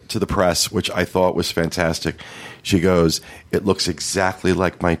comment to the press, which I thought was fantastic. She goes, "It looks exactly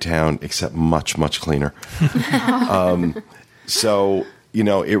like my town, except much, much cleaner." So,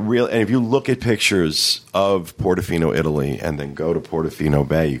 it really, and if you look at pictures of Portofino, Italy, and then go to Portofino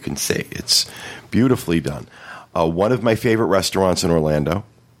Bay, you can see it's beautifully done. One of my favorite restaurants in Orlando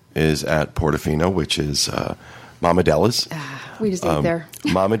is at Portofino, which is Mama Della's. We just ate there.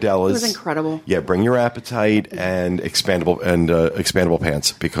 Mama Della's. It was incredible. Yeah, bring your appetite and expandable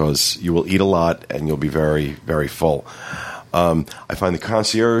pants, because you will eat a lot and you'll be very, very full. I find the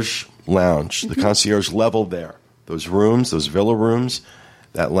concierge lounge, the concierge level there, those rooms, those villa rooms,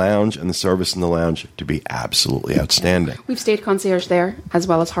 that lounge and the service in the lounge to be absolutely outstanding. We've stayed concierge there as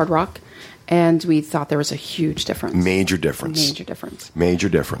well as Hard Rock, and we thought there was a huge difference. Major difference.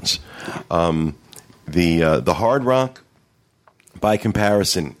 The Hard Rock, by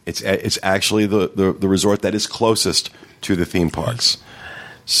comparison, it's actually the resort that is closest to the theme parks.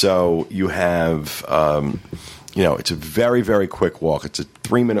 So you have, it's a very, very quick walk. It's a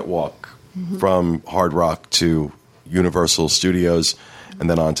 3-minute walk from Hard Rock to Universal Studios and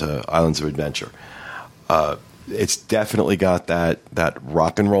then on to Islands of Adventure. It's definitely got that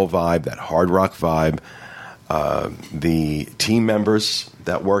rock and roll vibe, that hard rock vibe. The team members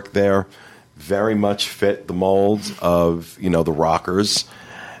that work there very much fit the mold of, the rockers.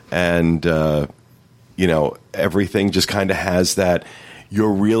 And, everything just kind of has that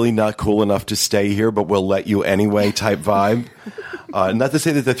you're really not cool enough to stay here, but we'll let you anyway type vibe. Not to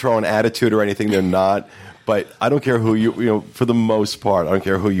say that they're throwing attitude or anything, they're not. But I don't care who you, for the most part, I don't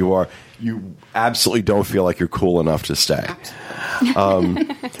care who you are. You absolutely don't feel like you're cool enough to stay.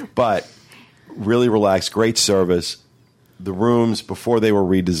 But really relaxed, great service. The rooms, before they were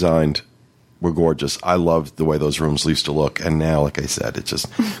redesigned, were gorgeous. I loved the way those rooms used to look. And now, like I said, it's just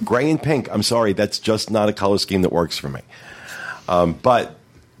gray and pink. I'm sorry, that's just not a color scheme that works for me. But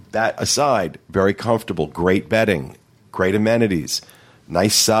that aside, very comfortable, great bedding, great amenities,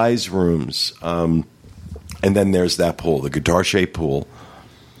 nice size rooms. And then there's that pool, the guitar-shaped pool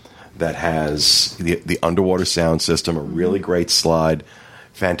that has the underwater sound system, a really great slide,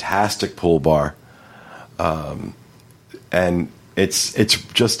 fantastic pool bar, and it's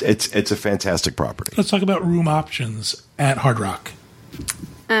a fantastic property. Let's talk about room options at Hard Rock.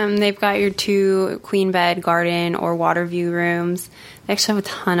 They've got your 2 queen bed, garden, or water view rooms. They actually have a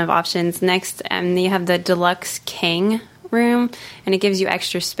ton of options. Next, you have the Deluxe King room, and it gives you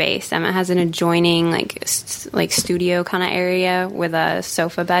extra space. It has an adjoining like studio kind of area with a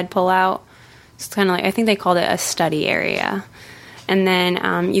sofa bed pull out. It's kind of like, I think they called it a study area. And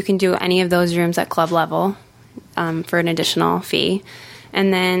then you can do any of those rooms at club level for an additional fee.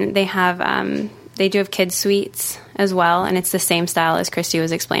 And then they do have kids suites as well, and it's the same style as Christy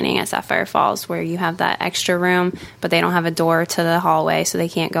was explaining at Sapphire Falls, where you have that extra room, but they don't have a door to the hallway, so they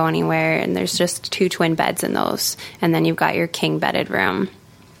can't go anywhere, and there's just 2 twin beds in those. And then you've got your king bedded room.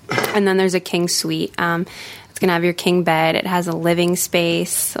 And then there's a king suite. It's going to have your king bed. It has a living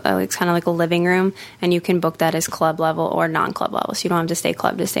space. It's kind of like a living room, and you can book that as club level or non-club level, so you don't have to stay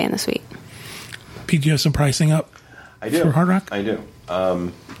club to stay in the suite. Pete, do you have some pricing up I do. for Hard Rock? I do.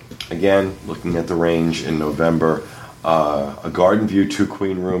 Again, looking at the range in November, a Garden View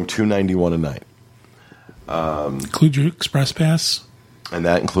 2-queen room, $291 a night. Include your Express Pass? And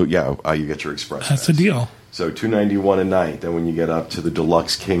that include, you get your Express That's Pass. a deal. So $291 a night. Then when you get up to the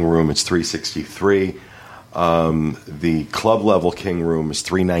Deluxe King room, it's $363. The club level King room is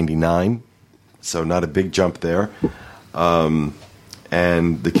 $399. So not a big jump there.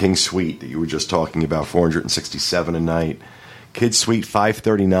 And the King Suite that you were just talking about, $467 a night. Kids Suite,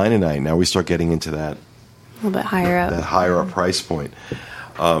 $539 a night. Now we start getting into that A little bit higher up. that higher up price point.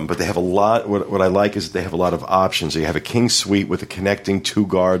 But they have a lot. What I like is they have a lot of options. So you have a King Suite with a connecting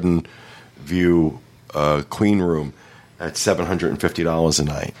 2-garden view queen room at $750 a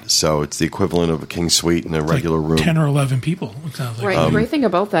night. So it's the equivalent of a King Suite in a regular room. 10 or 11 people, it sounds like. Right. The great thing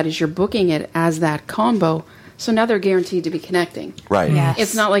about that is you're booking it as that combo, so now they're guaranteed to be connecting. Right. Yes.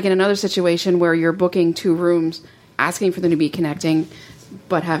 It's not like in another situation where you're booking 2 rooms, asking for them to be connecting,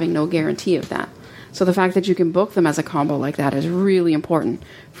 but having no guarantee of that. So the fact that you can book them as a combo like that is really important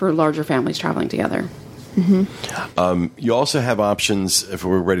for larger families traveling together. You also have options if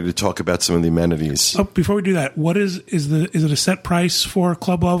we're ready to talk about some of the amenities. Oh, before we do that, what is it a set price for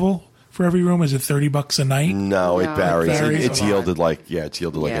club level for every room? Is it $30 a night? No, it No, it varies. varies It's a lot. yielded like Yeah.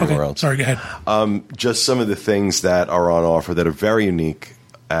 everywhere else. Sorry, go ahead. Just some of the things that are on offer that are very unique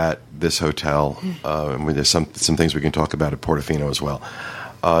at this hotel. And there's some things we can talk about at Portofino as well.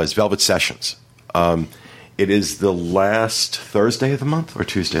 Is Velvet Sessions. It is the last Thursday of the month or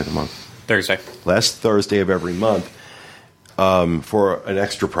Tuesday of the month? Thursday. Last Thursday of every month for an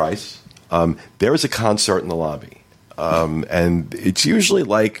extra price. There is a concert in the lobby. And it's usually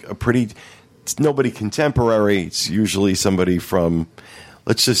like it's nobody contemporary. It's usually somebody from,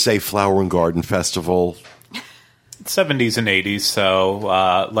 let's just say, Flower and Garden Festival. 70s and 80s.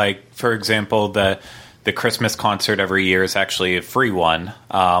 So, like, for example, the Christmas concert every year is actually a free one.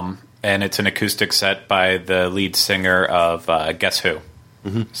 And it's an acoustic set by the lead singer of Guess Who.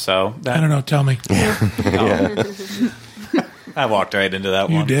 Mm-hmm. So I don't know. Tell me. I walked right into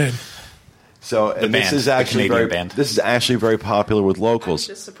that You one. did. So and band, this is the actually Canadian very band. this is actually very popular with locals.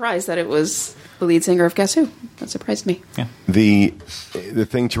 Just surprised that it was the lead singer of Guess Who. That surprised me. Yeah. The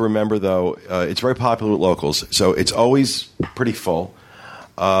thing to remember though, it's very popular with locals, so it's always pretty full.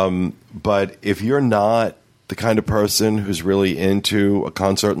 But if you're not the kind of person who's really into a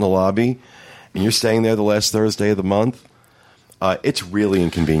concert in the lobby, and you're staying there the last Thursday of the month, it's really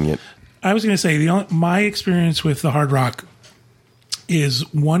inconvenient. I was going to say my experience with the Hard Rock is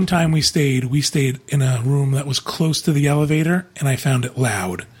one time we stayed in a room that was close to the elevator, and I found it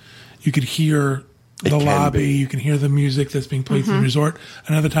loud. You could hear the lobby, be. you can hear the music that's being played through the resort.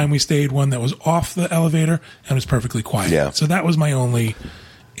 Another time we stayed one that was off the elevator and was perfectly quiet. Yeah. So that was my only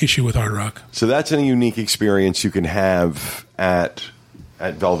issue with Hard Rock. So that's a unique experience you can have at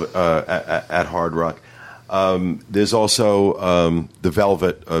Velvet at Hard Rock. There's also the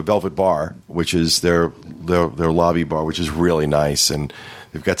Velvet Bar, which is their lobby bar, which is really nice, and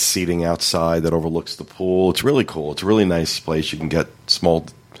they've got seating outside that overlooks the pool. It's really cool. It's a really nice place. You can get small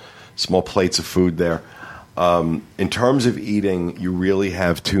plates of food there. In terms of eating, you really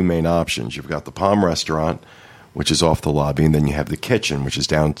have 2 main options. You've got the Palm Restaurant, which is off the lobby, and then you have the kitchen, which is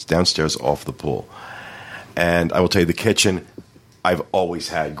downstairs off the pool. And I will tell you, the kitchen, I've always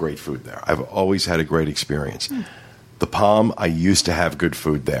had great food there. I've always had a great experience. The Palm, I used to have good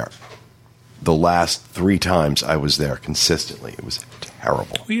food there. The last 3 times I was there consistently, it was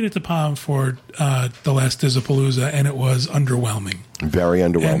terrible. We ate at the Palm for the last Dizzapalooza, and it was underwhelming. Very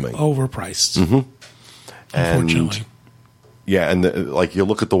And underwhelming. overpriced. Unfortunately. Yeah, and like you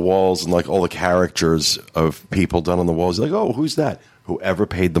look at the walls and like all the characters of people done on the walls, you're like, oh, who's that? Whoever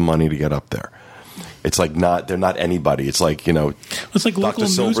paid the money to get up there. It's like they're not anybody. It's like, It's like local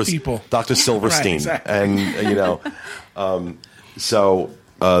news people. Dr. Silverstein. Right, exactly. And, so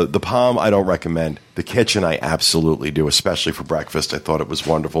the Palm I don't recommend. The kitchen I absolutely do, especially for breakfast. I thought it was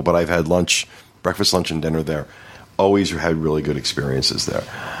wonderful. But I've had breakfast, lunch, and dinner there. Always had really good experiences there.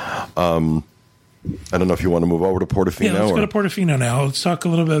 I don't know if you want to move over to Portofino. Yeah, let's go to Portofino now. Let's talk a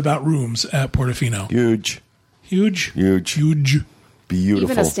little bit about rooms at Portofino. Huge.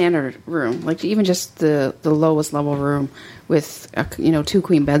 Beautiful. Even a standard room, like even just the lowest level room with 2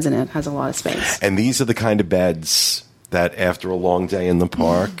 queen beds in it, has a lot of space. And these are the kind of beds that after a long day in the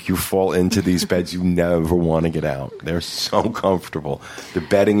park, you fall into these beds, you never want to get out. They're so comfortable. The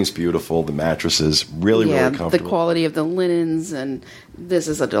bedding is beautiful. The mattresses, really comfortable. The quality of the linens, and this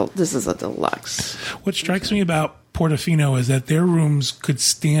is a deluxe. What strikes me about Portofino is that their rooms could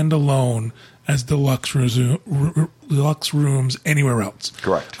stand alone as deluxe rooms anywhere else.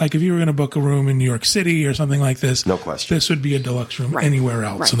 Correct. Like if you were going to book a room in New York City or something like this, no question, this would be a deluxe room anywhere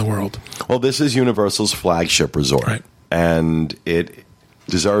else in the world. Well, this is Universal's flagship resort, and it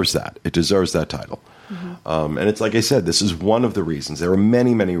deserves that. It deserves that title. And it's like I said, this is one of the reasons. There are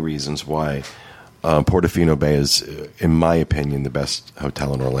many, many reasons why Portofino Bay is, in my opinion, the best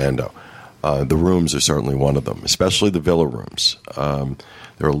hotel in Orlando. The rooms are certainly one of them, especially the villa rooms.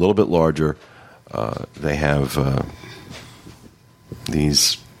 They're a little bit larger. They have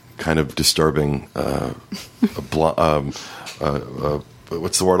these kind of disturbing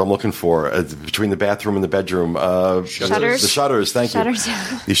what's the word I'm looking for? Between the bathroom and the bedroom. Shutters? The shutters, thank you.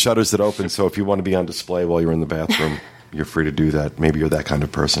 Shutters. These shutters that open, so if you want to be on display while you're in the bathroom, you're free to do that. Maybe you're that kind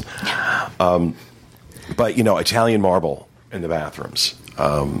of person. But, Italian marble in the bathrooms.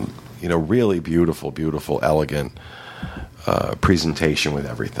 Really beautiful, beautiful, elegant presentation with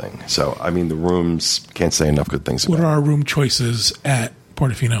everything. So, the rooms, can't say enough good things about it. What are our room choices at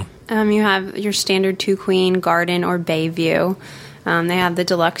Portofino? You have your standard 2-queen garden or bay view. They have the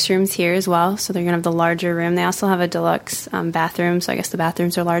deluxe rooms here as well, so they're going to have the larger room. They also have a deluxe bathroom, so I guess the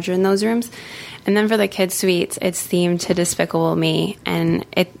bathrooms are larger in those rooms. And then for the kids' suites, it's themed to Despicable Me, and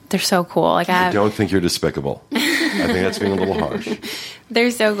they're so cool. I don't think you're despicable. I think that's being a little harsh. They're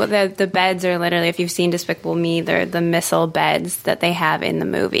so cool. The beds are literally, if you've seen Despicable Me, they're the missile beds that they have in the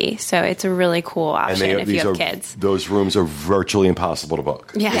movie. So it's a really cool option if you have kids. Those rooms are virtually impossible to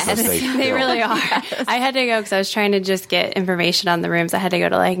book. Yes, they really are. I had to go because I was trying to just get information on the rooms. I had to go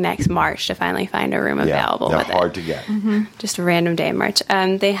to next March to finally find a room available. They're with hard to get. Just a random day in March.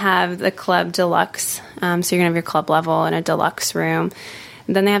 They have the Club Deluxe, so you're going to have your club level and a deluxe room.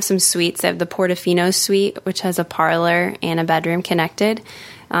 And then they have some suites. They have the Portofino suite, which has a parlor and a bedroom connected.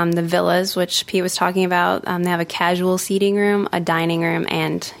 The villas, which Pete was talking about, they have a casual seating room, a dining room,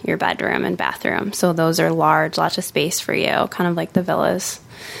 and your bedroom and bathroom. So those are large, lots of space for you, kind of like the villas.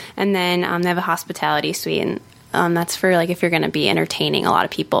 And then they have a hospitality suite, and that's for if you're going to be entertaining a lot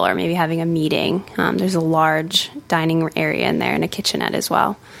of people or maybe having a meeting. There's a large dining area in there and a kitchenette as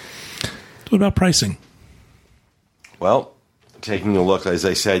well. What about pricing? Well, taking a look, as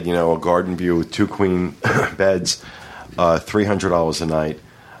I said, a garden view with 2 queen beds, $300 a night.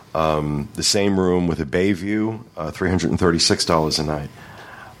 The same room with a bay view, $336 a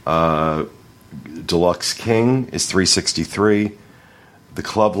night. Deluxe King is $363. The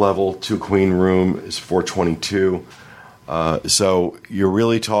club level 2 queen room is $422. So you're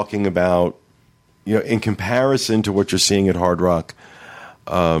really talking about, in comparison to what you're seeing at Hard Rock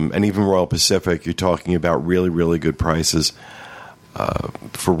and even Royal Pacific, you're talking about really, really good prices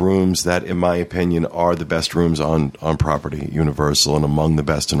for rooms that, in my opinion, are the best rooms on property at Universal and among the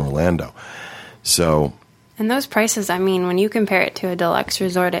best in Orlando. So, and those prices, when you compare it to a deluxe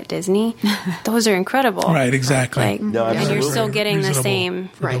resort at Disney, those are incredible. Right, exactly. And you're still getting the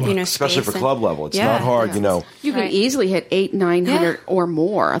same, especially for club level. It's not hard, You can easily hit $800-900 or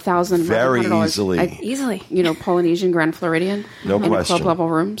more, $1,000. Very easily. Easily. Polynesian Grand Floridian. No question. In a club level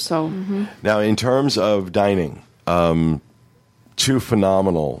room. So now, in terms of dining, 2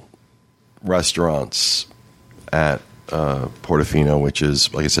 phenomenal restaurants at Portofino, which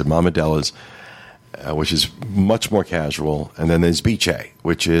is, like I said, Mama Della's, which is much more casual, and then there's Biche,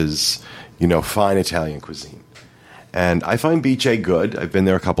 which is, fine Italian cuisine. And I find Biche good. I've been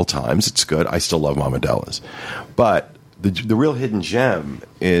there a couple times. It's good. I still love Mama Della's. But the real hidden gem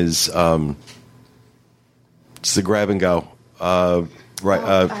is it's the grab and go. The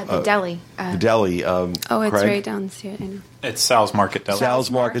deli. The deli. it's Craig? right down the street. I know. It's Sal's Market Deli.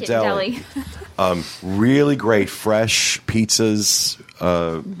 Sal's Market Deli. Really great fresh pizzas,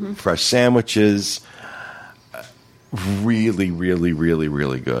 fresh sandwiches. Really, really, really,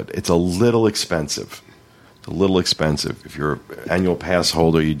 really good. It's a little expensive. If you're an annual pass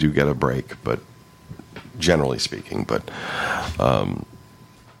holder, you do get a break, but generally speaking. But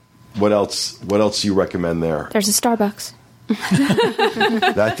what else do you recommend there? There's a Starbucks.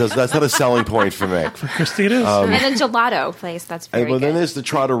 That's not a selling point for me. For Christy, it is. And a gelato place. That's very good. Then there's the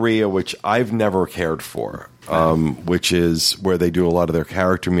Trattoria, which I've never cared for, which is where they do a lot of their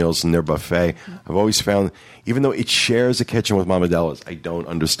character meals and their buffet. I've always found, even though it shares a kitchen with Mama Della's, I don't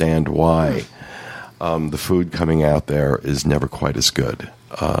understand why the food coming out there is never quite as good.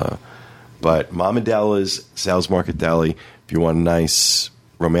 But Mama Della's, Sal's Market Deli, if you want a nice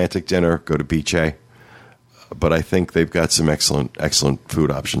romantic dinner, go to Biche. But I think they've got some excellent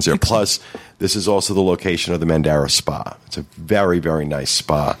food options there. Plus, this is also the location of the Mandara Spa. It's a very, very nice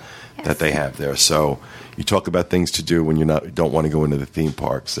spa that they have there. So you talk about things to do when you don't want to go into the theme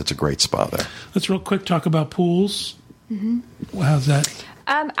parks. That's a great spa there. Let's real quick talk about pools. Mm-hmm. How's that?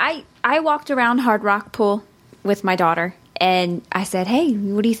 I walked around Hard Rock Pool with my daughter, and I said, "Hey,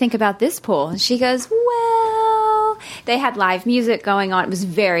 what do you think about this pool?" And she goes, "Well," they had live music going on. It was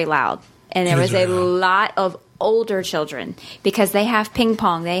very loud, and there was a lot of older children because they have ping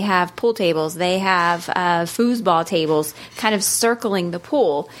pong, they have pool tables, they have foosball tables kind of circling the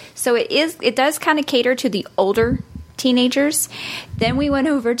pool. So it does kind of cater to the older teenagers. Then we went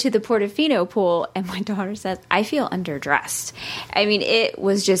over to the Portofino pool, and my daughter says, "I feel underdressed." I mean, it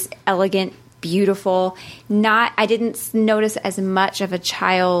was just elegant, beautiful. I didn't notice as much of a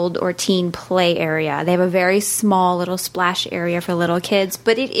child or teen play area. They have a very small little splash area for little kids,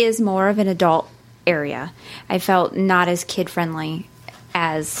 but it is more of an adult area. I felt not as kid friendly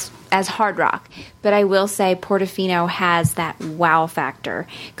as Hard Rock, but I will say Portofino has that wow factor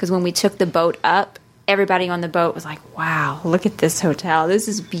because when we took the boat up, everybody on the boat was like, "Wow, look at this hotel. This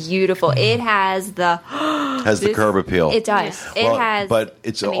is beautiful." It has the curb appeal. It does. It has. But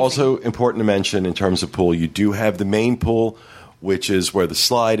it's amazing. also important to mention in terms of pool, you do have the main pool, which is where the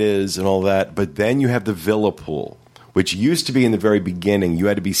slide is and all that. But then you have the villa pool, which used to be in the very beginning. You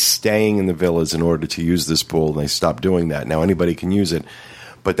had to be staying in the villas in order to use this pool, and they stopped doing that. Now anybody can use it.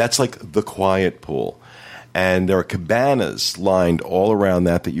 But that's like the quiet pool. And there are cabanas lined all around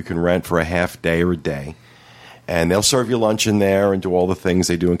that you can rent for a half day or a day. And they'll serve you lunch in there and do all the things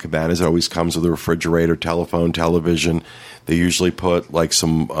they do in cabanas. It always comes with a refrigerator, telephone, television. They usually put like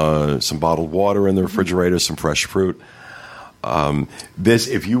some bottled water in the refrigerator, some fresh fruit.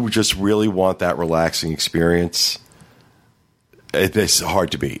 If you just really want that relaxing experience, it's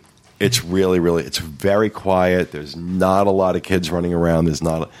hard to beat. It's really, really, it's very quiet. There's not a lot of kids running around.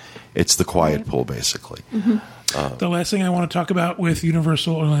 It's the quiet pool, basically. Mm-hmm. The last thing I want to talk about with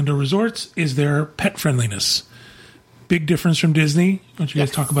Universal Orlando Resorts is their pet friendliness. Big difference from Disney. Why don't you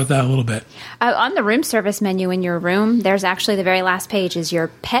guys talk about that a little bit? On the room service menu in your room, there's actually the very last page is your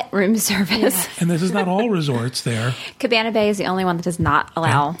pet room service. And this is not all resorts there. Cabana Bay is the only one that does not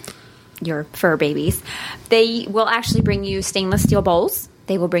allow your fur babies. They will actually bring you stainless steel bowls.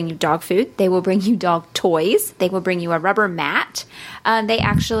 They will bring you dog food. They will bring you dog toys. They will bring you a rubber mat.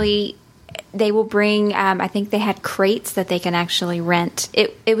 They will bring, I think they had crates that they can actually rent.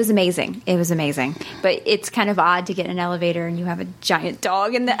 It was amazing. It was amazing. But it's kind of odd to get an elevator and you have a giant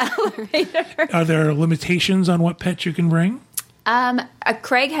dog in the elevator. Are there limitations on what pets you can bring?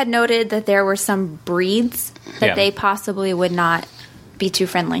 Craig had noted that there were some breeds that they possibly would not be too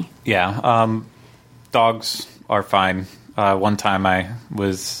friendly. Yeah. Dogs are fine. One time I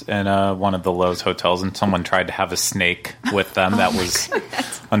was in one of the Lowe's hotels and someone tried to have a snake with them. That was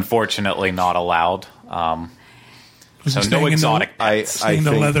unfortunately not allowed. So no exotic pets. In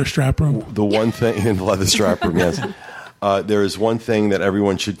the leather strap room. The one thing in the leather strap room, yes. There is one thing that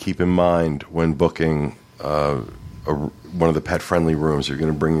everyone should keep in mind when booking one of the pet-friendly rooms. You're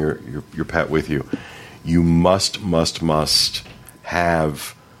going to bring your pet with you. You must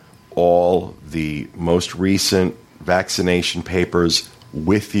have all the most recent vaccination papers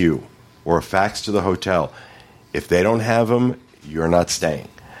with you or a fax to the hotel. If they don't have them, you're not staying.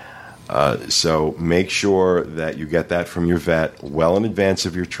 So make sure that you get that from your vet well in advance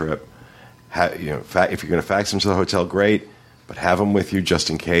of your trip. If you're going to fax them to the hotel, great, but have them with you just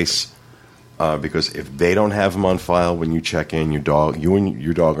in case. Because if they don't have them on file when you check in, you and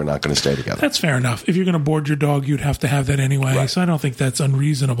your dog are not going to stay together. That's fair enough. If you're going to board your dog, you'd have to have that anyway. Right. So I don't think that's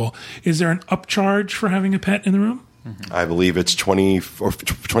unreasonable. Is there an upcharge for having a pet in the room? Mm-hmm. I believe it's $25 or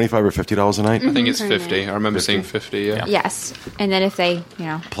 $50 a night. I think it's 50. I remember seeing 50. Yeah. Yes, and then if they,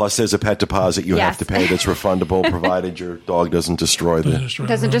 plus there's a pet deposit you have to pay that's refundable, provided your dog doesn't destroy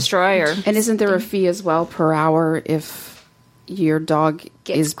And isn't there a fee as well per hour if your dog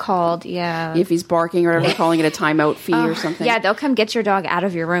is called? If he's barking or whatever, calling it a timeout fee or something. Yeah, they'll come get your dog out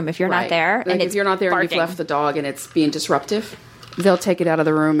of your room if you're not there. Like and if you're not there barking. and you've left the dog and it's being disruptive. They'll take it out of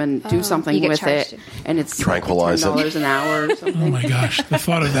the room and do something with it, and it's tranquilize $10 it. an hour or something. Oh my gosh, the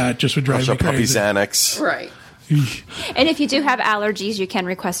thought of that just would drive me puppy crazy. Xanax. Right. And if you do have allergies, you can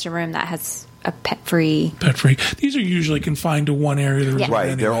request a room that has a pet-free. Pet-free. These are usually confined to one area of the resort. Right.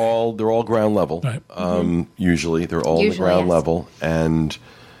 Anyway. They're all ground level. Right. Usually they're all on the ground level, and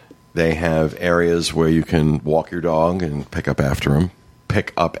they have areas where you can walk your dog and pick up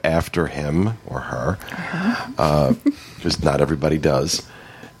after him or her. Because not everybody does,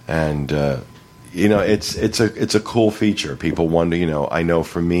 and it's a cool feature. People wonder, I know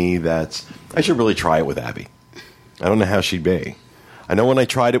for me I should really try it with Abby. I don't know how she'd be. I know when I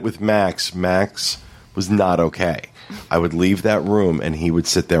tried it with Max was not okay. I would leave that room and he would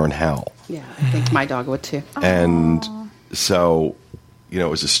sit there and howl. Yeah, I think my dog would too. And so, it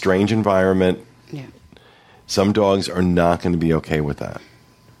was a strange environment. Yeah. Some dogs are not going to be okay with that.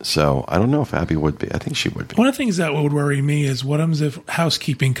 So I don't know if Abby would be. I think she would be. One of the things that would worry me is what happens if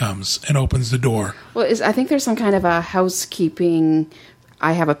housekeeping comes and opens the door? Well, I think there's some kind of a housekeeping,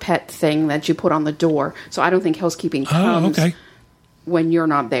 I have a pet thing that you put on the door. So I don't think housekeeping comes when you're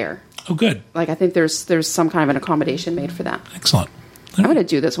not there. Oh, good. Like, I think there's some kind of an accommodation made for that. Excellent. I'm going to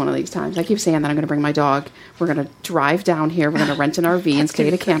do this one of these times. I keep saying that I'm going to bring my dog. We're going to drive down here. We're going to rent an RV and stay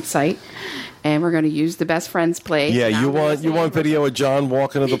at a campsite. And we're going to use the best friend's place. Yeah, you want video of John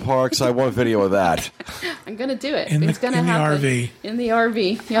walking to the parks? I want video of that. I'm going to do it. It's going to happen. RV. In the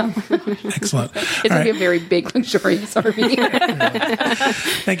RV, yeah. Excellent. It's going to be a very big, luxurious RV.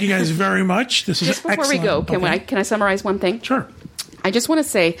 Thank you guys very much. This is just before excellent. we go, can I summarize one thing? Sure. I just want to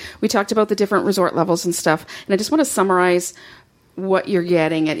say, we talked about the different resort levels and stuff, and I just want to summarize what you're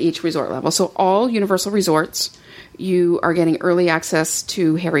getting at each resort level. So all Universal resorts, you are getting early access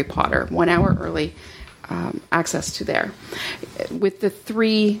to Harry Potter, 1 hour early access to there. With the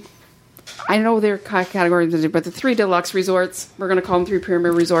 3, I know they're categories, but the 3 deluxe resorts, we're going to call them 3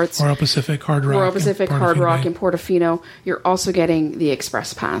 Premier Resorts. Royal Pacific, Hard Rock. Royal Pacific, Hard Rock, and Portofino. You're also getting the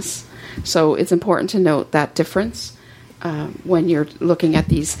Express Pass. So it's important to note that difference when you're looking at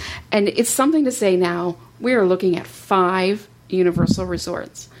these. And it's something to say now, we are looking at 5 Universal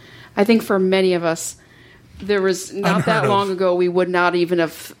resorts. I think for many of us, there was not that long ago, we would not even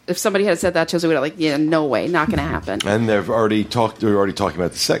have, if somebody had said that to us, we would have like, yeah, no way, not going to happen. And they're already talking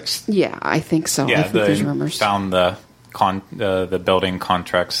about the 6th. Yeah, I think so. Yeah, I think there's rumors. Found the building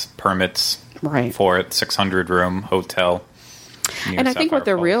contracts permits for it, 600-room hotel. And I think what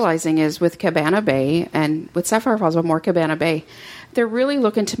they're realizing is with Cabana Bay and with Sapphire Falls, but more Cabana Bay, they're really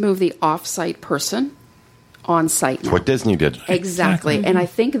looking to move the off-site person on site now. What Disney did. Exactly. And I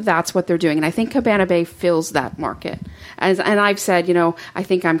think that's what they're doing. And I think Cabana Bay fills that market. And I've said, I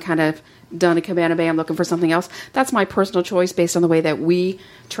think I'm kind of done at Cabana Bay. I'm looking for something else. That's my personal choice based on the way that we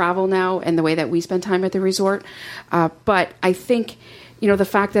travel now and the way that we spend time at the resort. But I think, the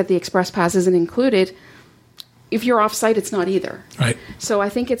fact that the Express Pass isn't included, if you're off-site, it's not either. Right. So I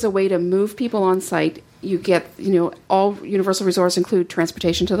think it's a way to move people on site. You get, all Universal resorts include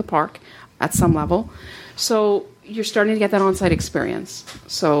transportation to the park at some level. So you're starting to get that on-site experience.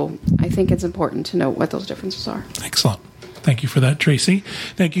 So I think it's important to note what those differences are. Excellent. Thank you for that, Tracy.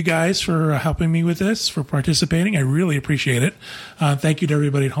 Thank you guys for helping me with this, for participating. I really appreciate it. Thank you to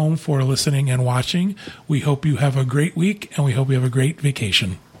everybody at home for listening and watching. We hope you have a great week, and we hope you have a great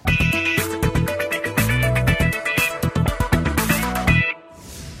vacation.